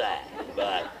per se,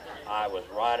 but I was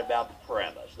right about the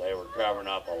premise. They were covering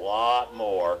up a lot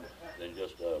more than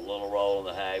just a little roll in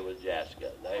the hay with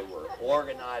Jessica. They were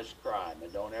organized crime,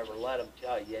 and don't ever let them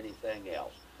tell you anything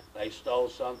else. They stole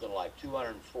something like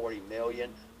 $240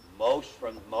 million,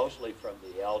 mostly from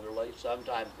the elderly,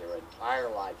 sometimes their entire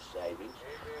life savings.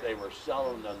 They were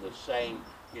selling them the same,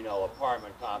 you know,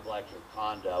 apartment complex or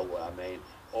condo, I mean,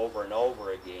 over and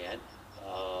over again.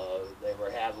 They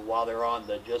were having, while they're on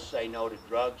the Just Say No to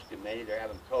Drugs committee, they're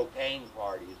having cocaine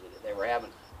parties. They were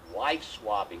having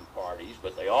wife-swapping parties,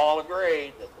 but they all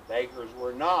agreed that the Bakers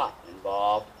were not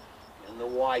involved in the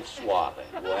wife-swapping.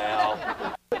 Well,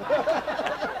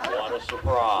 what a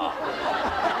surprise.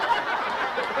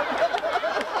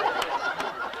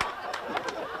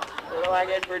 What do I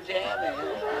get for jamming?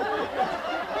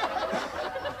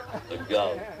 The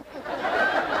goat.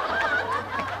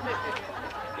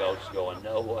 Goat's going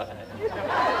no way.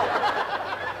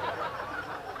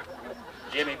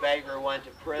 Jimmy Baker went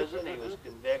to prison. He was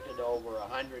convicted over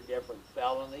 100 different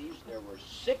felonies. There were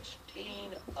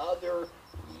 16 other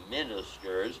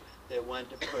ministers that went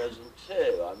to prison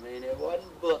too. I mean, it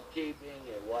wasn't bookkeeping,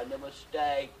 it wasn't a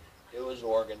mistake, it was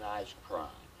organized crime.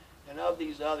 And of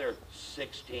these other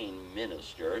 16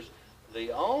 ministers,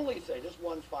 the only thing, just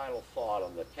one final thought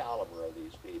on the caliber of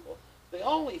these people, the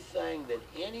only thing that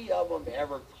any of them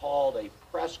ever called a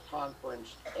press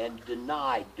conference and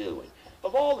denied doing,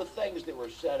 of all the things that were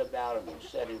said about them and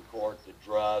said in court, the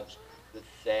drugs, the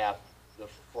theft, the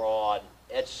fraud,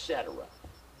 etc.,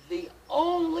 the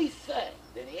only thing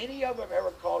that any of them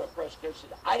ever called a press conference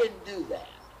and said, I didn't do that,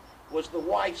 was the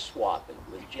wife swapping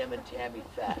with Jim and Tammy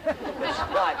Fatt. It's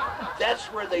like, that's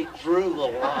where they drew the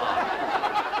line.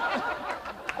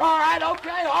 All right,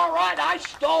 okay, all right, I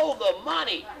stole the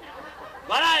money.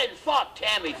 But I didn't fuck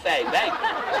Tammy Faye Baker.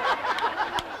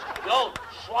 Don't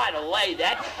try to lay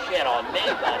that shit on me,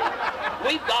 buddy.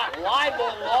 We've got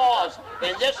libel laws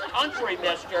in this country,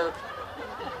 mister.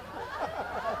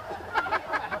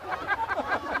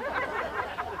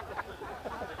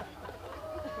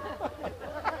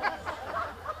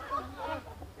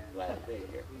 Glad to be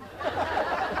here.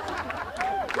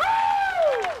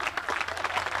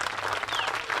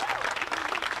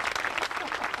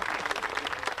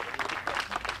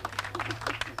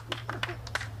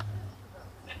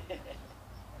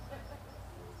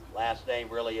 Last name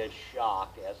really is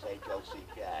Shock,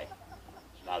 S-H-O-C-K.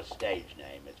 It's not a stage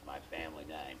name, it's my family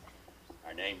name.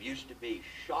 Our name used to be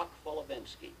Shock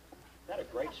Folovinsky. Isn't that a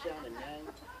great sounding name?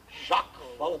 Shock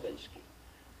Folovinsky.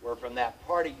 We're from that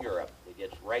part of Europe that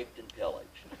gets raped and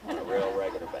pillaged on a real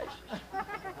regular basis.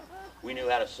 We knew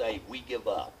how to say, we give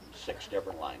up, in 6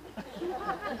 different languages.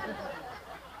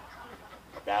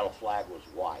 Our battle flag was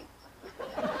white.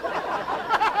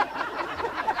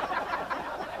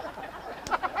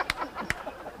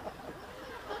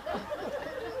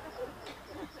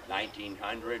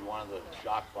 1900, one of the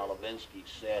Shock Folovinsky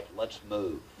said, let's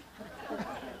move.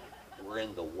 We're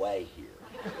in the way here.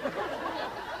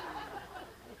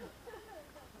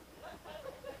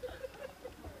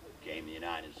 Came to the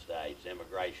United States.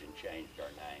 Immigration changed our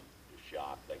name to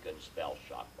Shock. They couldn't spell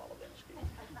Shock Folovinsky.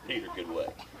 Neither could we.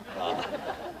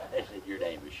 They said, your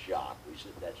name is Shock. We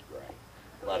said, that's great.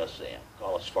 Let us in.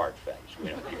 Call us fart face. We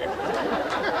don't care.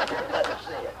 Let us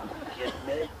in. You kidding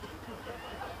me?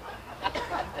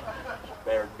 It's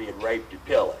better than being raped and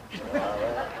pillaged.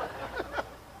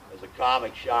 As a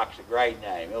comic, Shock's a great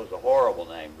name. It was a horrible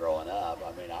name growing up.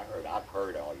 I mean, I've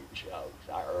heard all your jokes.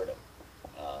 I heard them.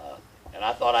 And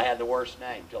I thought I had the worst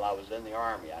name until I was in the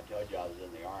Army. I told you I was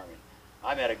in the Army.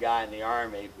 I met a guy in the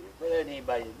Army. For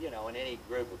anybody, you know, in any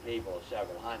group of people of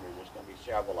several hundred, there's going to be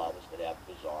several of us that have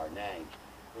bizarre names.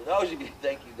 For those of you who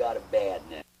think you got a bad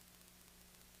name,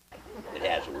 it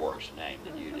has a worse name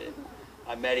than you do.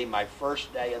 I met him my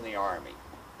first day in the Army.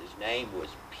 His name was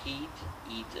Pete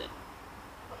Eaton.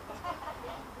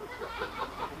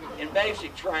 In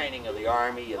basic training of the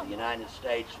Army of the United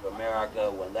States of America,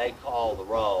 when they call the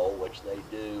roll, which they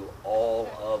do all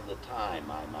of the time,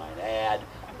 I might add,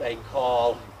 they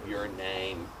call your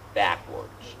name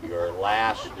backwards. Your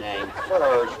last name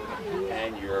first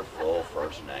and your full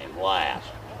first name last.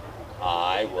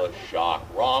 I was Shock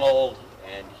Ronald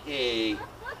and he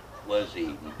was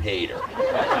Eaton Peter.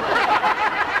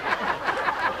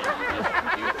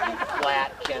 You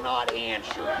flat cannot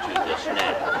answer to this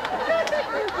name.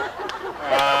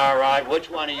 All right, which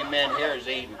one of you men here is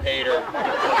Eaton Peter?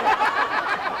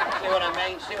 See what I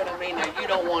mean? See what I mean? Now, you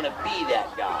don't want to be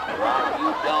that guy, right?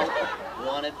 You don't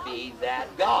want to be that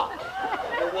guy.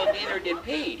 Well, neither did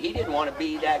Pete. He didn't want to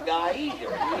be that guy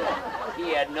either.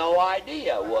 He had no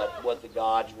idea what the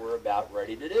gods were about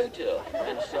ready to do to him.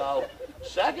 And so,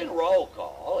 second roll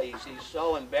call, he's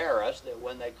so embarrassed that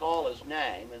when they call his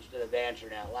name, instead of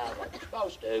answering out loud like you're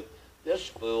supposed to, this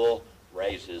fool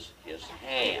raises his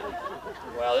hand.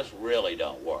 Well, this really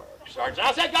don't work. Sergeant,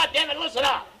 I said, God damn it, listen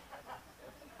up.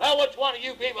 Well, which one of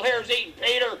you people here is Eaton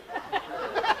Peter?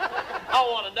 I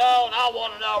want to know, and I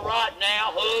want to know right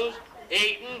now who's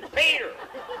Eaton Peter.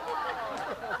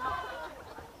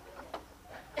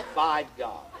 5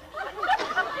 guys.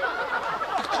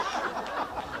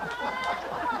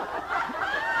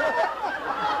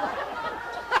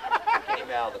 Came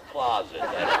out of the closet.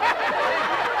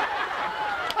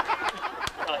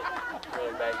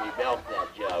 Really made me milk that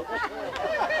joke,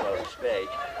 so to speak.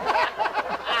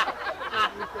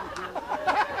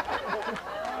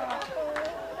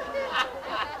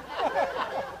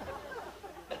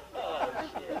 Oh,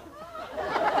 shit.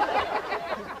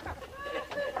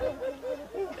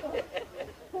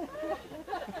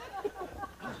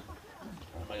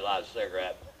 Let me light a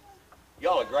cigarette.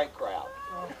 Y'all are a great crowd.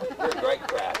 You're a great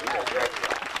crowd. You're a great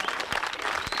crowd.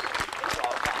 It's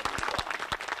all kinds of stuff.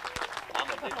 I'm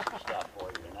going to do some stuff for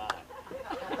you tonight. A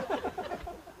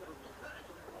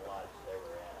lot of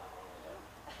cigarette.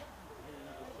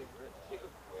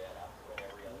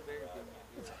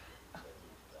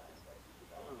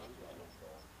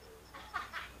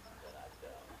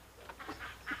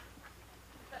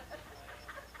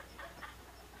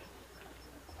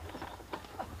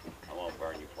 I won't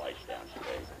burn your place down,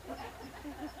 Steve.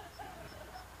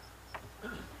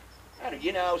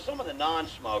 You know, some of the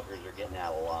non-smokers are getting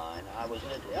out of line. I was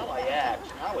at LAX,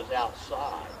 and I was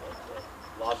outside at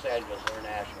the Los Angeles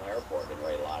International Airport getting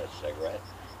ready to light a cigarette.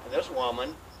 And this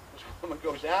woman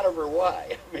goes out of her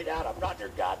way. I mean, I'm not in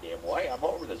her goddamn way. I'm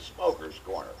over the smoker's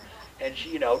corner. And she,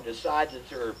 you know, decides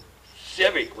it's her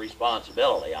civic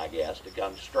responsibility, I guess, to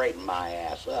come straighten my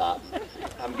ass up.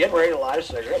 I'm getting ready to light a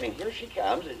cigarette, and here she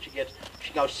comes, and she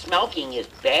goes, smoking is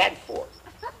bad for you.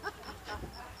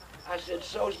 I said,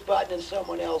 so's buttoning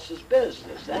someone else's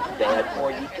business. That's bad for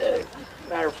you, too.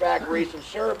 Matter of fact, recent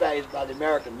surveys by the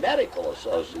American Medical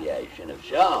Association have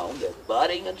shown that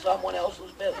butting in someone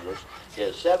else's business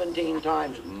is 17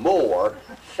 times more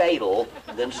fatal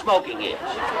than smoking is.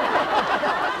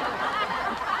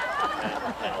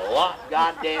 And a lot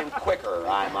goddamn quicker,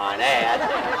 I might add.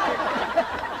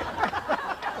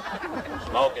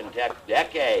 Smoking takes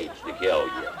decades to kill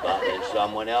you, but in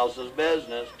someone else's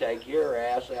business, take your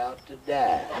ass out to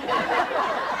die.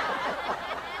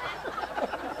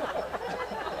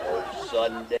 Oh,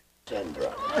 sudden death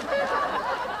syndrome.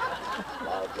 A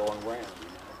lot going around, you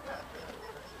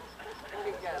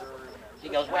know. She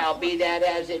goes, well, be that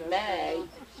as it may,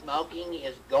 smoking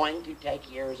is going to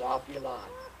take years off your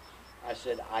life. I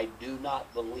said, I do not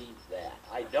believe that.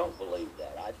 I don't believe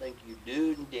that. I think you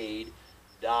do indeed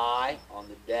die on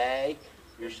the day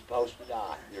you're supposed to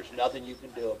die. There's nothing you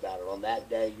can do about it. On that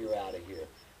day, you're out of here.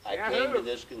 I came to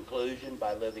this conclusion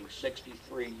by living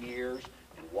 63 years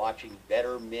and watching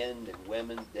better men and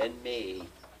women than me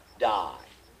die.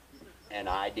 And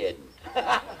I didn't.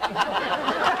 Well,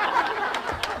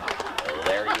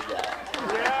 there you go.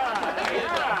 Yeah.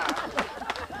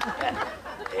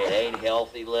 It ain't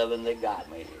healthy living that got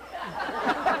me here.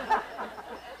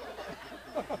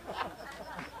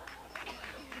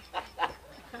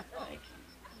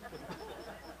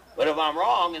 But if I'm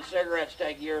wrong and cigarettes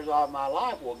take years off my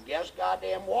life, well, guess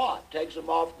goddamn what? Takes them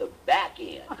off the back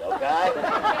end, okay?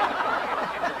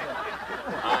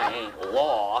 I ain't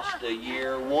lost a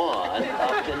year one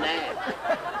up to now.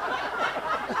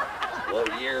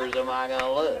 What years am I going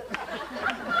to lose?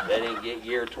 They didn't get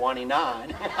year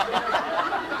 29.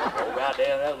 Oh,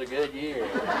 goddamn, that was a good year.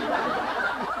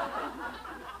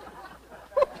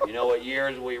 You know what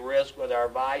years we risk with our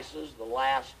vices? The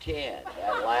last 10.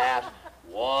 That last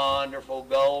wonderful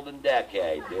golden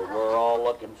decade that we're all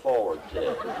looking forward to. You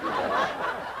know,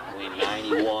 between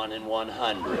 91 and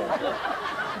 100.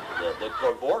 The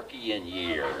Kevorkian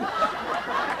years.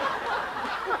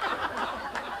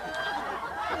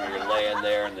 You're laying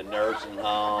there in the nursing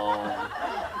home,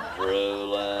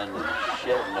 drooling and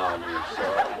shitting on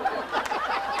yourself,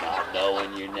 not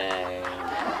knowing your name.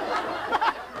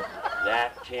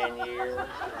 That 10 years.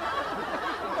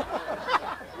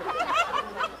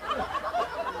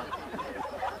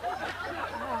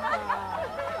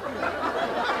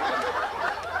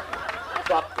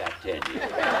 Fuck that 10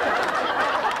 years.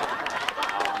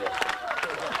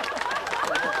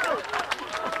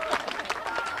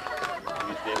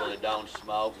 People that don't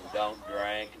smoke and don't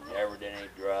drink and never did any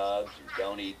drugs and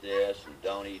don't eat this and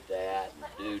don't eat that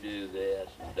and do this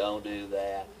and don't do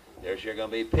that, they're sure going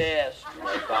to be pissed when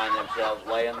they find themselves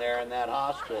laying there in that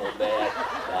hospital bed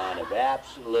dying of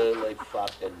absolutely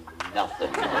fucking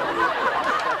nothing.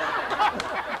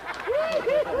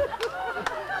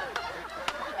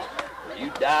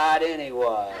 You died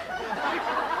anyway.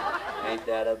 Ain't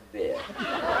that a bitch?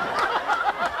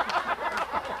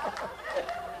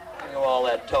 All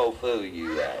that tofu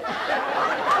you ate.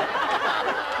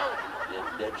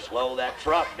 Didn't slow that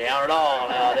truck down at all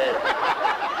now, did it?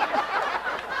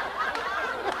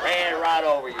 Ran right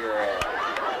over your head.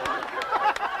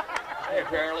 They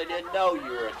apparently didn't know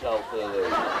you were a tofu eater.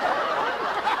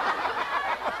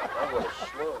 That was a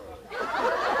slur.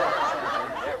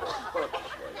 Never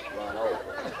purposely run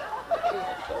over a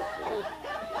tofu.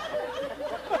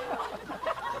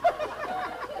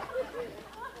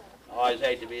 I always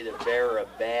hate to be the bearer of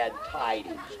bad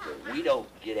tidings, but we don't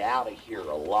get out of here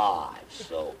alive,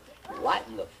 so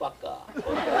lighten the fuck up,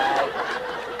 okay?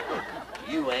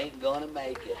 You ain't gonna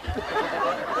make it.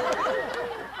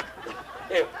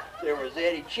 If there was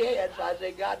any chance, I'd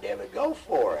say, goddamn it, go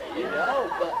for it, you know,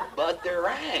 but there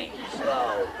ain't,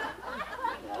 so,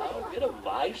 you know, get a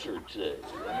vice or two.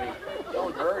 I mean,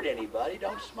 don't hurt anybody,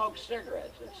 don't smoke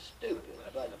cigarettes, it's stupid,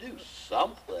 but do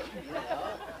something, you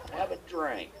know, have a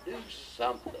drink, do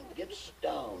something, get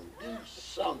stoned, do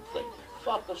something,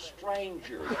 fuck a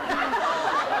stranger, do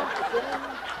something,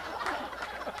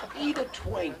 eat a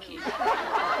Twinkie.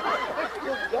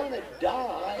 You're gonna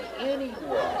die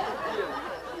anyway.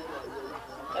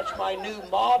 That's my new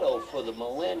motto for the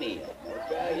millennium,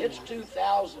 okay? It's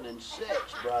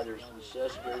 2006, brothers and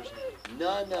sisters.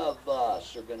 None of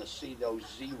us are gonna see those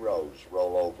zeros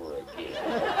roll over again,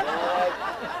 okay?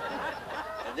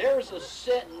 And there's a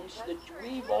sentence that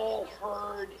we've all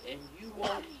heard and you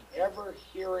won't ever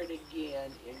hear it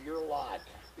again in your life.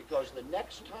 Because the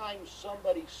next time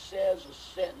somebody says a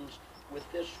sentence with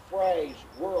this phrase,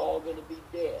 we're all gonna be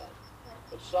dead.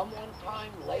 But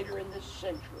sometime later in this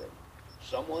century,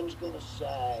 someone's going to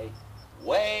say,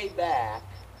 way back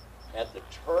at the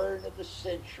turn of the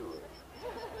century,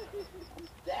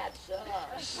 that's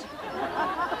us.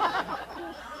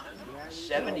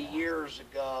 70 years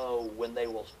ago, when that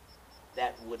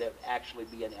would have actually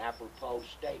be an apropos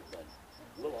statement.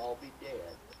 We'll all be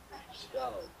dead.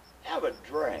 So, have a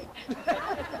drink.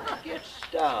 Get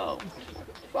stoned.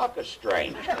 Fuck a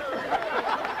stranger. Eat a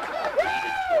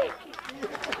Twinkie.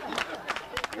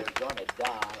 You're gonna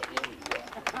die anyway.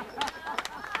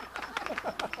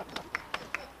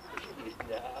 You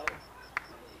know?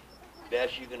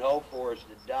 Best you can hope for is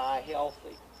to die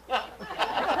healthy.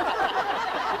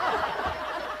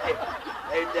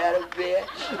 Ain't that a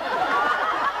bitch?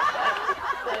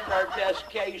 That's our best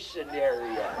case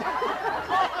scenario.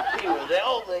 He was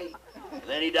healthy, and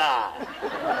then he died.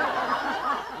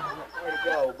 Way to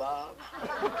go, Bob.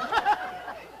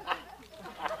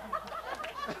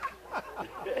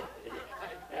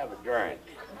 Have a drink.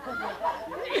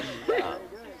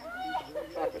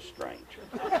 Fuck a stranger.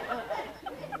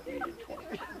 Eat a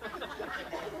Twinkie.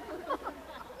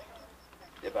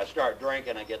 If I start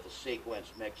drinking, I get the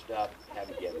sequence mixed up. Have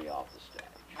you get me off the stage.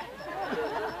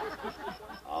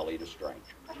 I'll eat a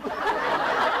stranger. I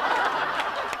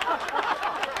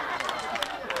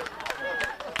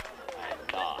am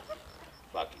not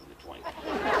fucking the Twinkie.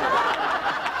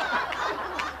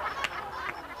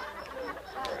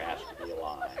 There has to be a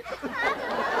line.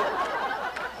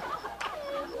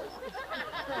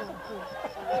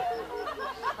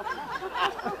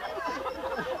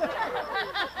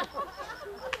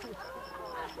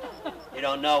 You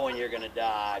don't know when you're going to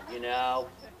die, you know?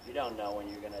 You don't know when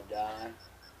you're going to die.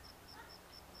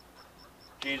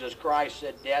 Jesus Christ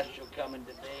said, death shall come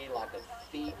into thee like a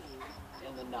thief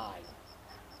in the night.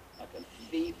 Like a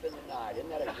thief in the night. Isn't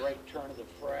that a great turn of the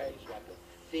phrase? Like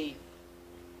a thief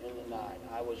in the night.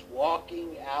 I was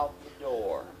walking out the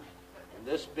door, and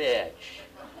this bitch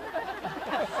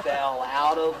fell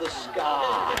out of the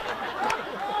sky.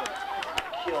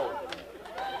 Killed me.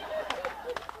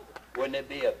 Wouldn't it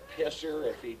be a pisser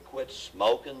if he'd quit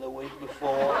smoking the week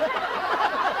before?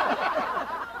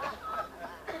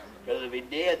 Because if he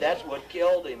did, that's what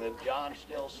killed him. If John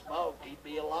still smoked, he'd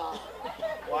be alive.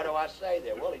 Why do I say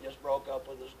that? Well, he just broke up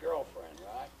with his girlfriend,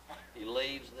 right? He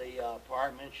leaves the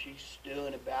apartment. She's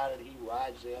stewing about it. He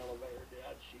rides the elevator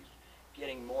down. She's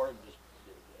getting more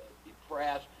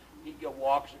depressed. He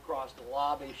walks across the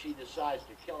lobby. She decides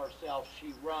to kill herself.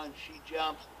 She runs. She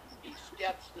jumps. He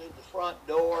steps through the front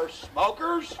door.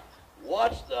 Smokers,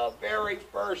 what's the very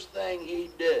first thing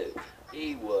he'd do?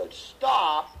 He would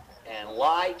stop and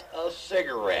light a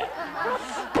cigarette.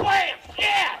 Blam!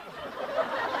 Shit!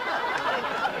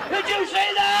 Did you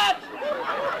see that?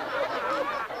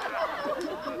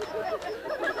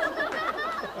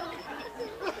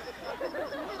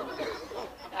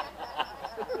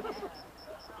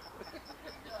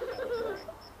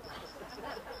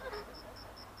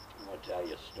 I'm gonna tell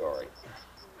you a story.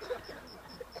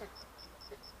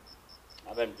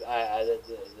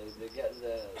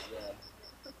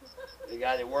 The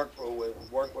guy that worked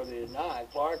with me tonight,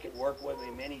 Clark, had worked with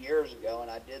me many years ago, and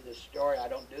I did this story. I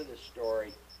don't do this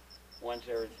story once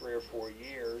every 3 or 4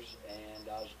 years, and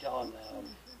I was telling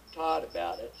Todd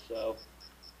about it. So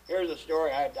here's a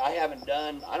story I haven't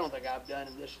done. I don't think I've done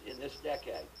in this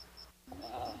decade.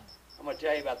 I'm going to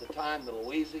tell you about the time the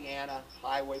Louisiana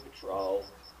Highway Patrol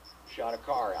shot a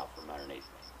car out from underneath me.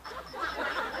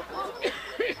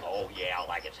 Oh yeah,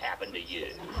 like it's happened to you.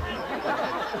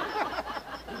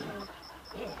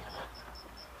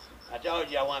 I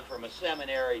told you I went from a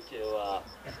seminary to a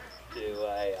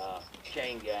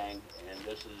chain gang, and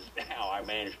this is how I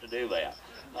managed to do that.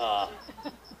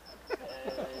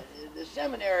 The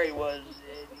seminary was,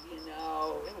 it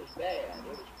was bad. It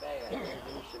was bad. There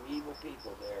were some evil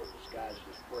people there disguised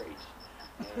as priests,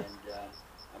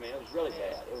 and it was really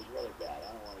bad. It was really bad.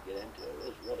 I don't want to get into it. It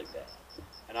was really bad.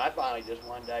 And I finally just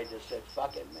one day just said,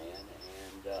 fuck it, man.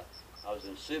 And I was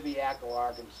in Subiaco,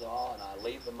 Arkansas, and I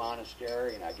leave the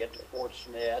monastery, and I get to Fort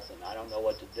Smith, and I don't know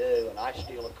what to do, and I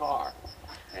steal a car.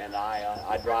 And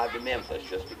I drive to Memphis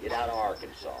just to get out of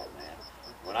Arkansas, man.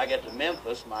 When I get to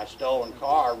Memphis, my stolen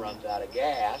car runs out of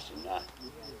gas, and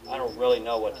I don't really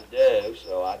know what to do,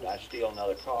 so I steal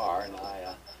another car, and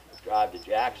I drive to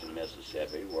Jackson,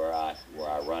 Mississippi, where I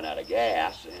run out of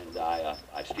gas, and I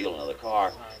steal another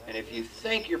car. And if you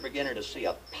think you're beginning to see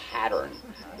a pattern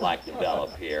like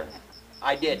develop here,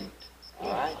 I didn't.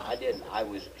 All right, I didn't. I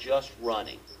was just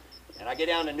running, and I get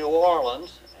down to New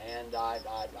Orleans, and I've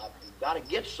got to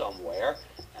get somewhere.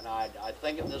 And I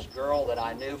think of this girl that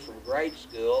I knew from grade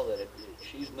school that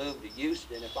she's moved to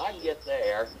Houston. If I can get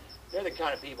there, they're the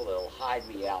kind of people that will hide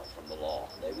me out from the law.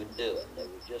 They would do it. They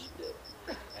would just do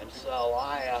it. And so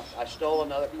I stole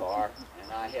another car,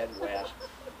 and I head west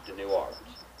to New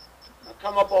Orleans. I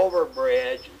come up over a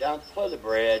bridge, and down at the foot of the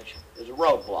bridge is a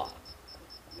roadblock.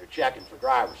 They're checking for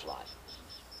driver's licenses.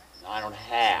 Now, I don't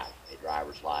have a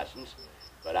driver's license,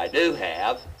 but I do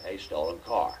have a stolen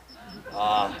car. And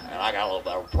I got a little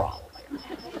bit of a problem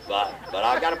here. But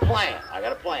I've got a plan.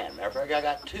 Matter of fact, I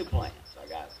got 2 plans. I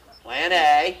got plan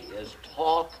A is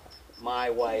talk my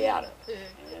way out of it.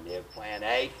 And if plan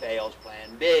A fails,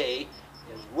 plan B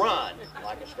is run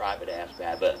like a striped-ass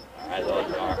baboon. All right,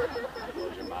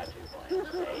 those are my 2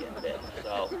 plans, A and B.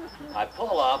 So I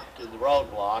pull up to the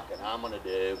roadblock, and I'm going to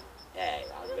do A.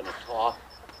 I'm going to talk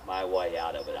my way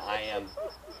out of it. I am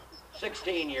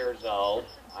 16 years old.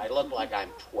 I look like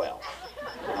I'm 12.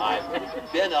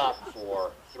 I've been up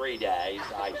for 3 days.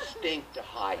 I stink to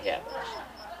high heavens.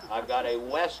 I've got a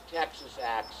West Texas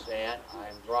accent.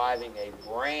 I'm driving a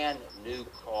brand new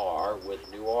car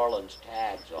with New Orleans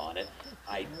tags on it.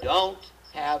 I don't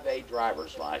have a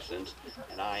driver's license,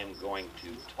 and I am going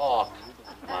to talk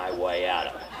my way out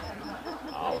of it.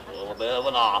 I was a little bit of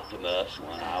an optimist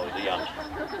when I was a youngster.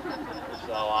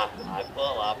 So I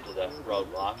pull up to the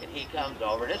roadblock, and he comes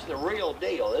over, and it's the real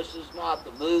deal. This is not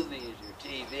the movies or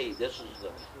TV. This is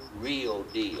the real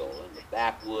deal in the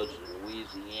backwoods of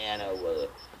Louisiana with a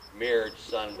mirrored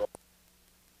sun goes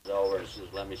over and says,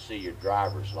 let me see your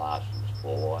driver's license,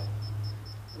 boy.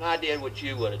 And I did what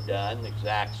you would have done, the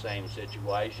exact same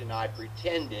situation. I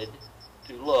pretended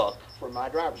to look for my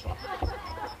driver's license.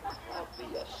 I'll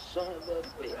be a son of a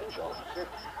bitch, officer.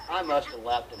 I must have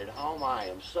left it at home. I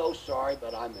am so sorry,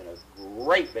 but I'm in a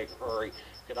great big hurry.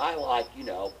 Could I, like, you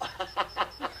know,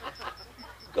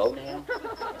 go now?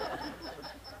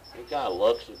 He kind of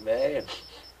looks at me and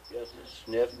just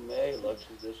sniffing me, looks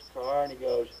at this car, and he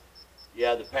goes,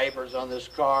 "Yeah, the papers on this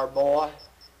car, boy?"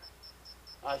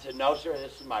 I said, "No, sir,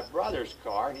 this is my brother's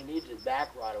car, and he needs it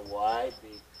back right away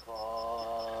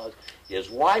because his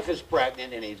wife is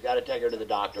pregnant, and he's got to take her to the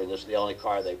doctor, and this is the only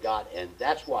car they've got, and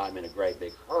that's why I'm in a great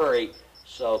big hurry.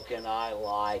 So can I,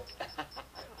 like,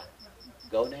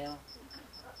 go now?"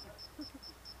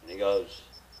 And he goes,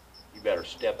 "You better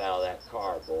step out of that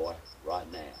car, boy,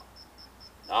 right now."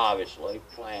 Obviously,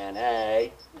 plan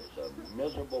A is a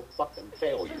miserable fucking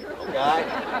failure, okay?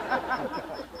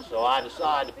 So I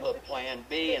decided to put plan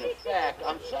B in effect.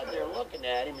 I'm sitting there looking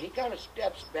at him. He kind of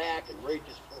steps back and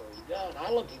reaches for his gun.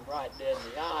 I look him right dead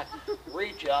in the eye,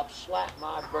 reach up, slap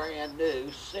my brand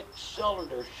new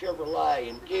 6-cylinder Chevrolet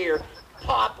in gear,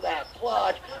 pop that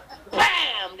clutch,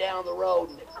 bam, down the road,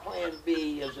 and plan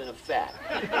B is in effect.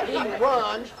 He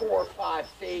runs 4 or 5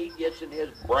 feet, gets in his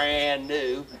brand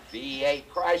new V8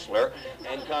 Chrysler,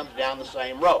 and comes down the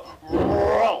same road.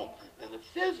 And the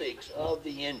physics of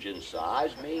the engine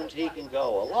size means he can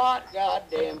go a lot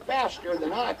goddamn faster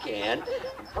than I can.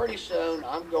 And pretty soon,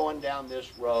 I'm going down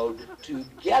this road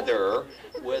together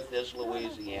with this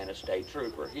Louisiana State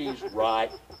Trooper. He's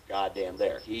right goddamn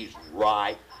there. He's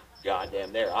right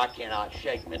goddamn there. I cannot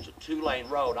shake him. It's a 2-lane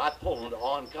road. I pull into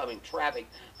oncoming traffic.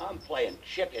 I'm playing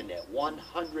chicken at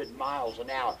 100 miles an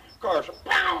hour. Cars,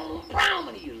 pow, pow,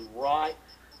 and he is right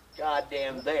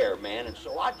goddamn there, man. And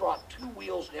so I drop 2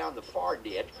 wheels down the far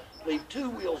ditch, leave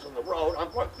 2 wheels on the road. I'm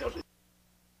going,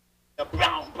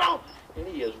 pow, pow, and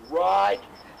he is right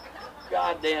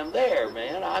goddamn there,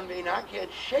 man. I mean, I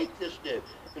can't shake this dude.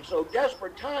 And so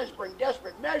desperate times bring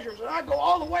desperate measures, and I go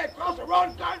all the way across the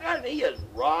road, and he is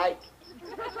right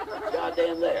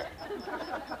goddamn there.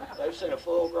 They've sent a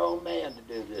full-grown man to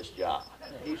do this job.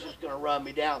 He's just going to run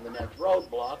me down the next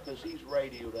roadblock because he's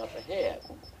radioed up ahead.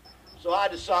 So I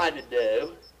decided to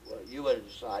do what you would have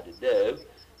decided to do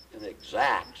in the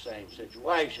exact same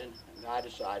situation, and I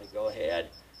decided to go ahead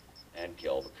and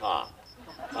kill the cop.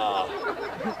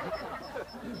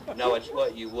 No, it's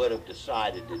what you would have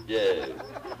decided to do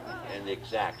in the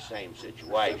exact same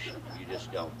situation. You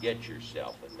just don't get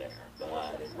yourself in there.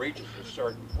 But it reaches a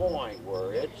certain point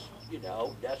where it's, you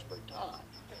know, desperate times.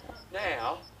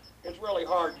 Now, it's really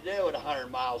hard to do at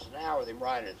 100 miles an hour with him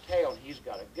riding his tail and he's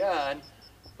got a gun.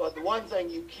 But the one thing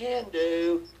you can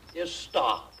do is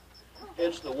stop.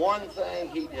 It's the one thing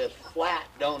he just flat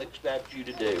don't expect you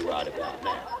to do right about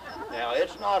now. Now,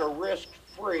 it's not a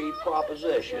risk-free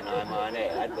proposition, I might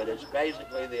add, but it's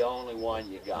basically the only one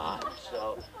you got.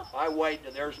 So I wait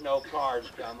till there's no cars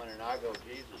coming, and I go,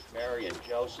 Jesus, Mary, and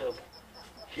Joseph,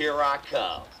 here I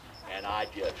come. And I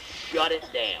just shut it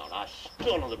down. I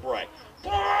stood on the brake.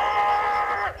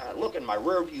 I look in my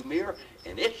rearview mirror,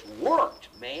 and it's worked,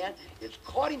 man. It's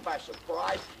caught him by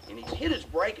surprise, and he's hit his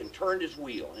brake and turned his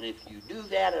wheel. And if you do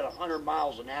that at 100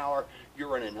 miles an hour,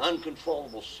 you're in an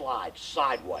uncontrollable slide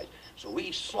sideways. So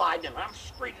he's sliding, and I'm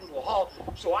screeching to a halt,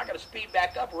 so I got to speed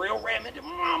back up, real ram into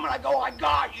him, and I go, I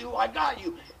got you, I got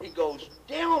you. He goes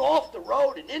down off the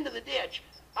road and into the ditch.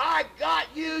 I got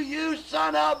you, you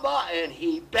son of a... And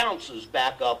he bounces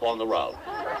back up on the road.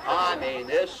 I mean,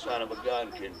 this son of a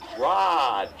gun can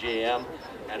drive, Jim.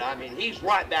 And I mean, he's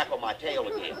right back on my tail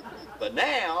again. But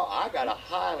now, I got a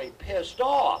highly pissed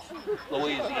off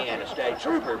Louisiana State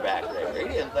Trooper back there. He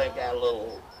didn't think that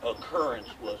little occurrence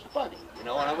was funny. You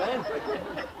know what I mean?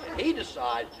 And he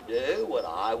decides to do what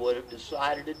I would have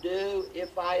decided to do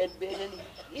if I had been in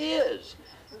his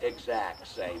exact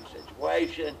same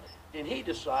situation. And he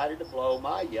decided to blow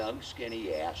my young,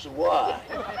 skinny ass away.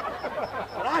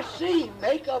 And I see him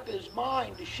make up his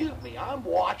mind to shoot me. I'm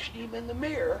watching him in the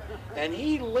mirror, and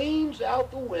he leans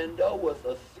out the window with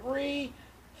a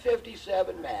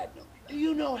 .357 Magnum. Do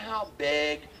you know how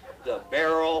big the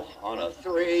barrel on a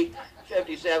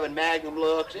 .357 Magnum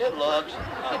looks? It looks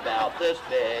about this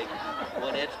big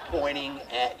when it's pointing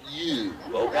at you,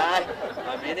 okay?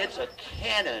 I mean, it's a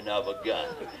cannon of a gun.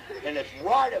 And it's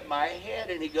right at my head,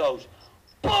 and he goes,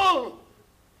 boom!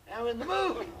 Now in the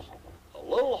movies, a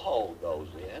little hole goes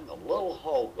in, a little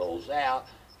hole goes out,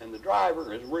 and the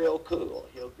driver is real cool.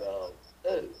 He'll go,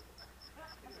 ooh,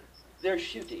 they're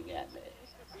shooting at me.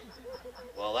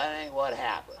 Well, that ain't what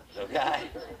happens, okay?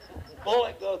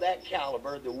 Bullet go that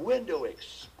caliber, the window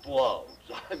explodes.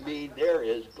 I mean, there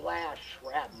is glass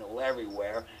shrapnel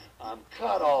everywhere. I'm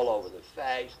cut all over the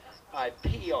face. I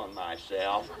pee on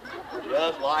myself,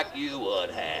 just like you would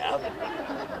have.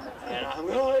 And I'm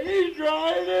going, he's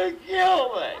trying to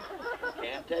kill me.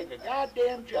 Can't take a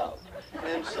goddamn joke.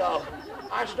 And so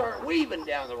I start weaving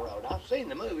down the road. I've seen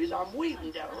the movies. I'm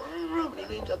weaving down the room, and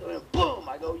he leans up the window. Boom!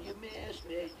 I go, you missed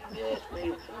me, you missed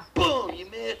me. Boom! You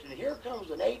missed. And here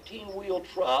comes an 18-wheel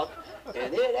truck,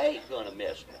 and it ain't gonna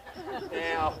miss me.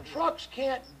 Now, trucks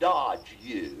can't dodge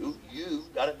you.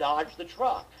 You've got to dodge the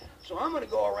truck. So I'm going to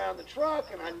go around the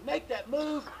truck, and I make that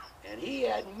move, and he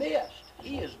had missed.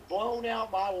 He has blown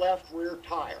out my left rear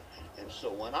tire. And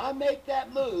so when I make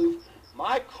that move,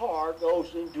 my car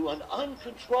goes into an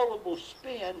uncontrollable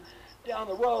spin down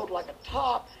the road like a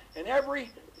top, and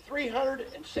every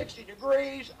 360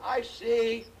 degrees, I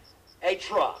see a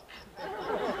truck.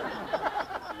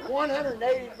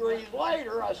 180 degrees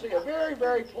later, I see a very,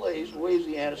 very pleased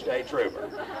Louisiana State Trooper.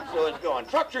 So it's going,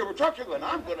 truck trooper, and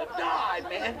I'm going to die,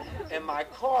 man. And my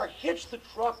car hits the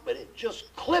truck, but it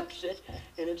just clips it,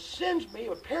 and it sends me,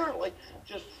 apparently,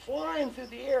 just flying through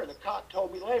the air. The cop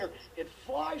told me later, it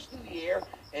flies through the air,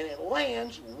 and it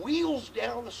lands, wheels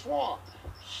down the swamp.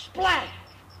 Splash!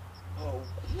 Oh,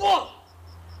 whoa!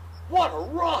 What a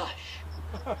rush!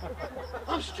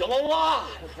 I'm still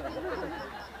alive.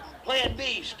 Plan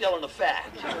B still in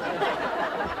effect.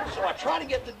 So I try to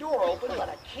get the door open, but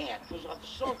I can't because I'm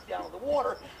sunk down in the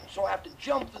water. So I have to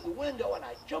jump through the window, and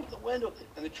I jump the window,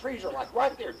 and the trees are like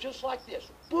right there, just like this.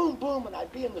 Boom, boom, and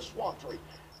I'd be in the swamp tree.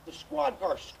 The squad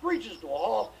car screeches to a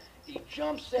halt. He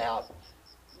jumps out,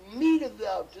 me to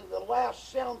the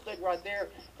last sound thing right there.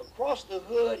 Across the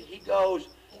hood, he goes,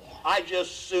 I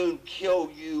just soon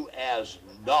kill you as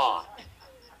not,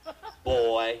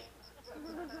 boy.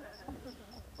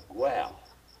 Well,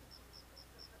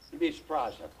 you'd be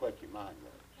surprised how quick your mind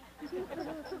works.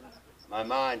 My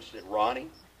mind said, Ronnie,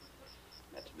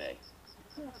 that's me.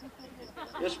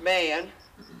 This man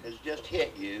has just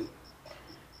hit you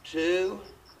 2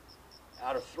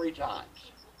 out of 3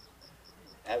 times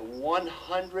at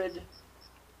 100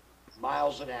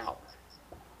 miles an hour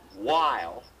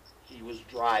while he was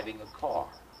driving a car,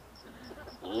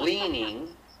 leaning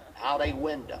out a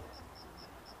window.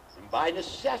 And by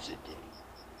necessity,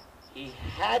 he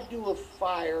had to have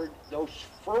fired those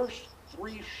first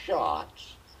 3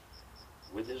 shots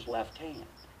with his left hand.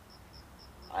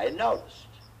 I had noticed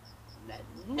in that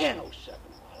nanosecond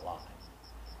of my life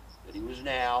that he was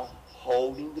now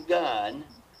holding the gun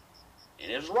in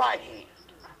his right hand,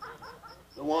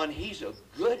 the one he's a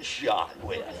good shot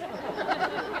with.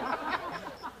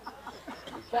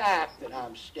 The fact that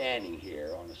I'm standing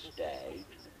here on a stage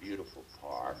in a beautiful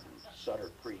park in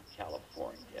Sutter Creek,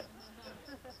 California,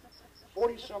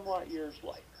 40-some-odd years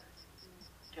later,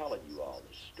 telling you all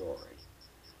this story,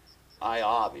 I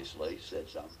obviously said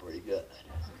something pretty good.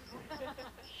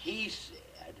 He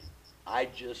said, I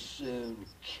just soon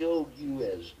killed you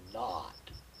as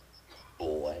not,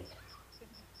 boy.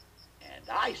 And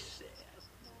I said,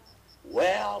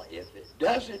 well, if it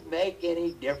doesn't make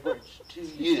any difference to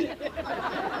you,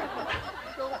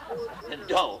 then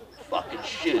don't fucking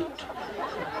shoot.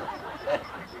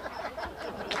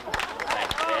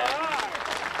 Thanks, Dad.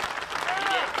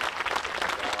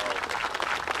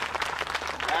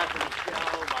 After the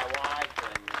show, my wife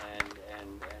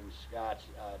and Scott's,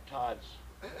 Todd's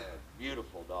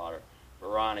beautiful daughter,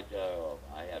 Veronica,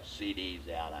 I have CDs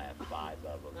out. I have 5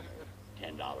 of them.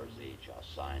 $10 each. I'll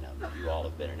sign them. You all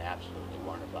have been an absolutely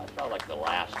wonderful. I felt like the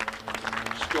last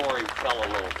story fell a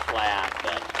little flat,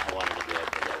 but I wanted to do it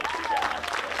for those 2 guys.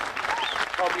 So,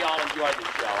 hope you all enjoyed the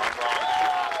show. I'm Ron.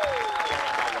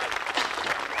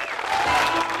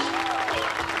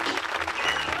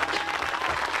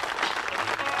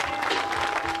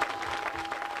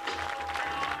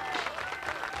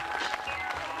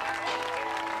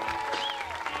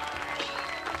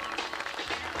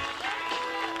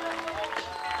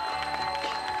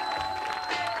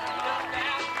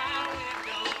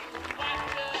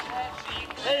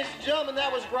 Ladies and gentlemen,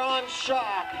 that was Ron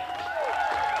Shock.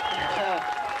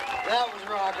 That was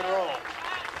rock and roll.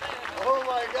 Oh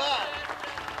my God.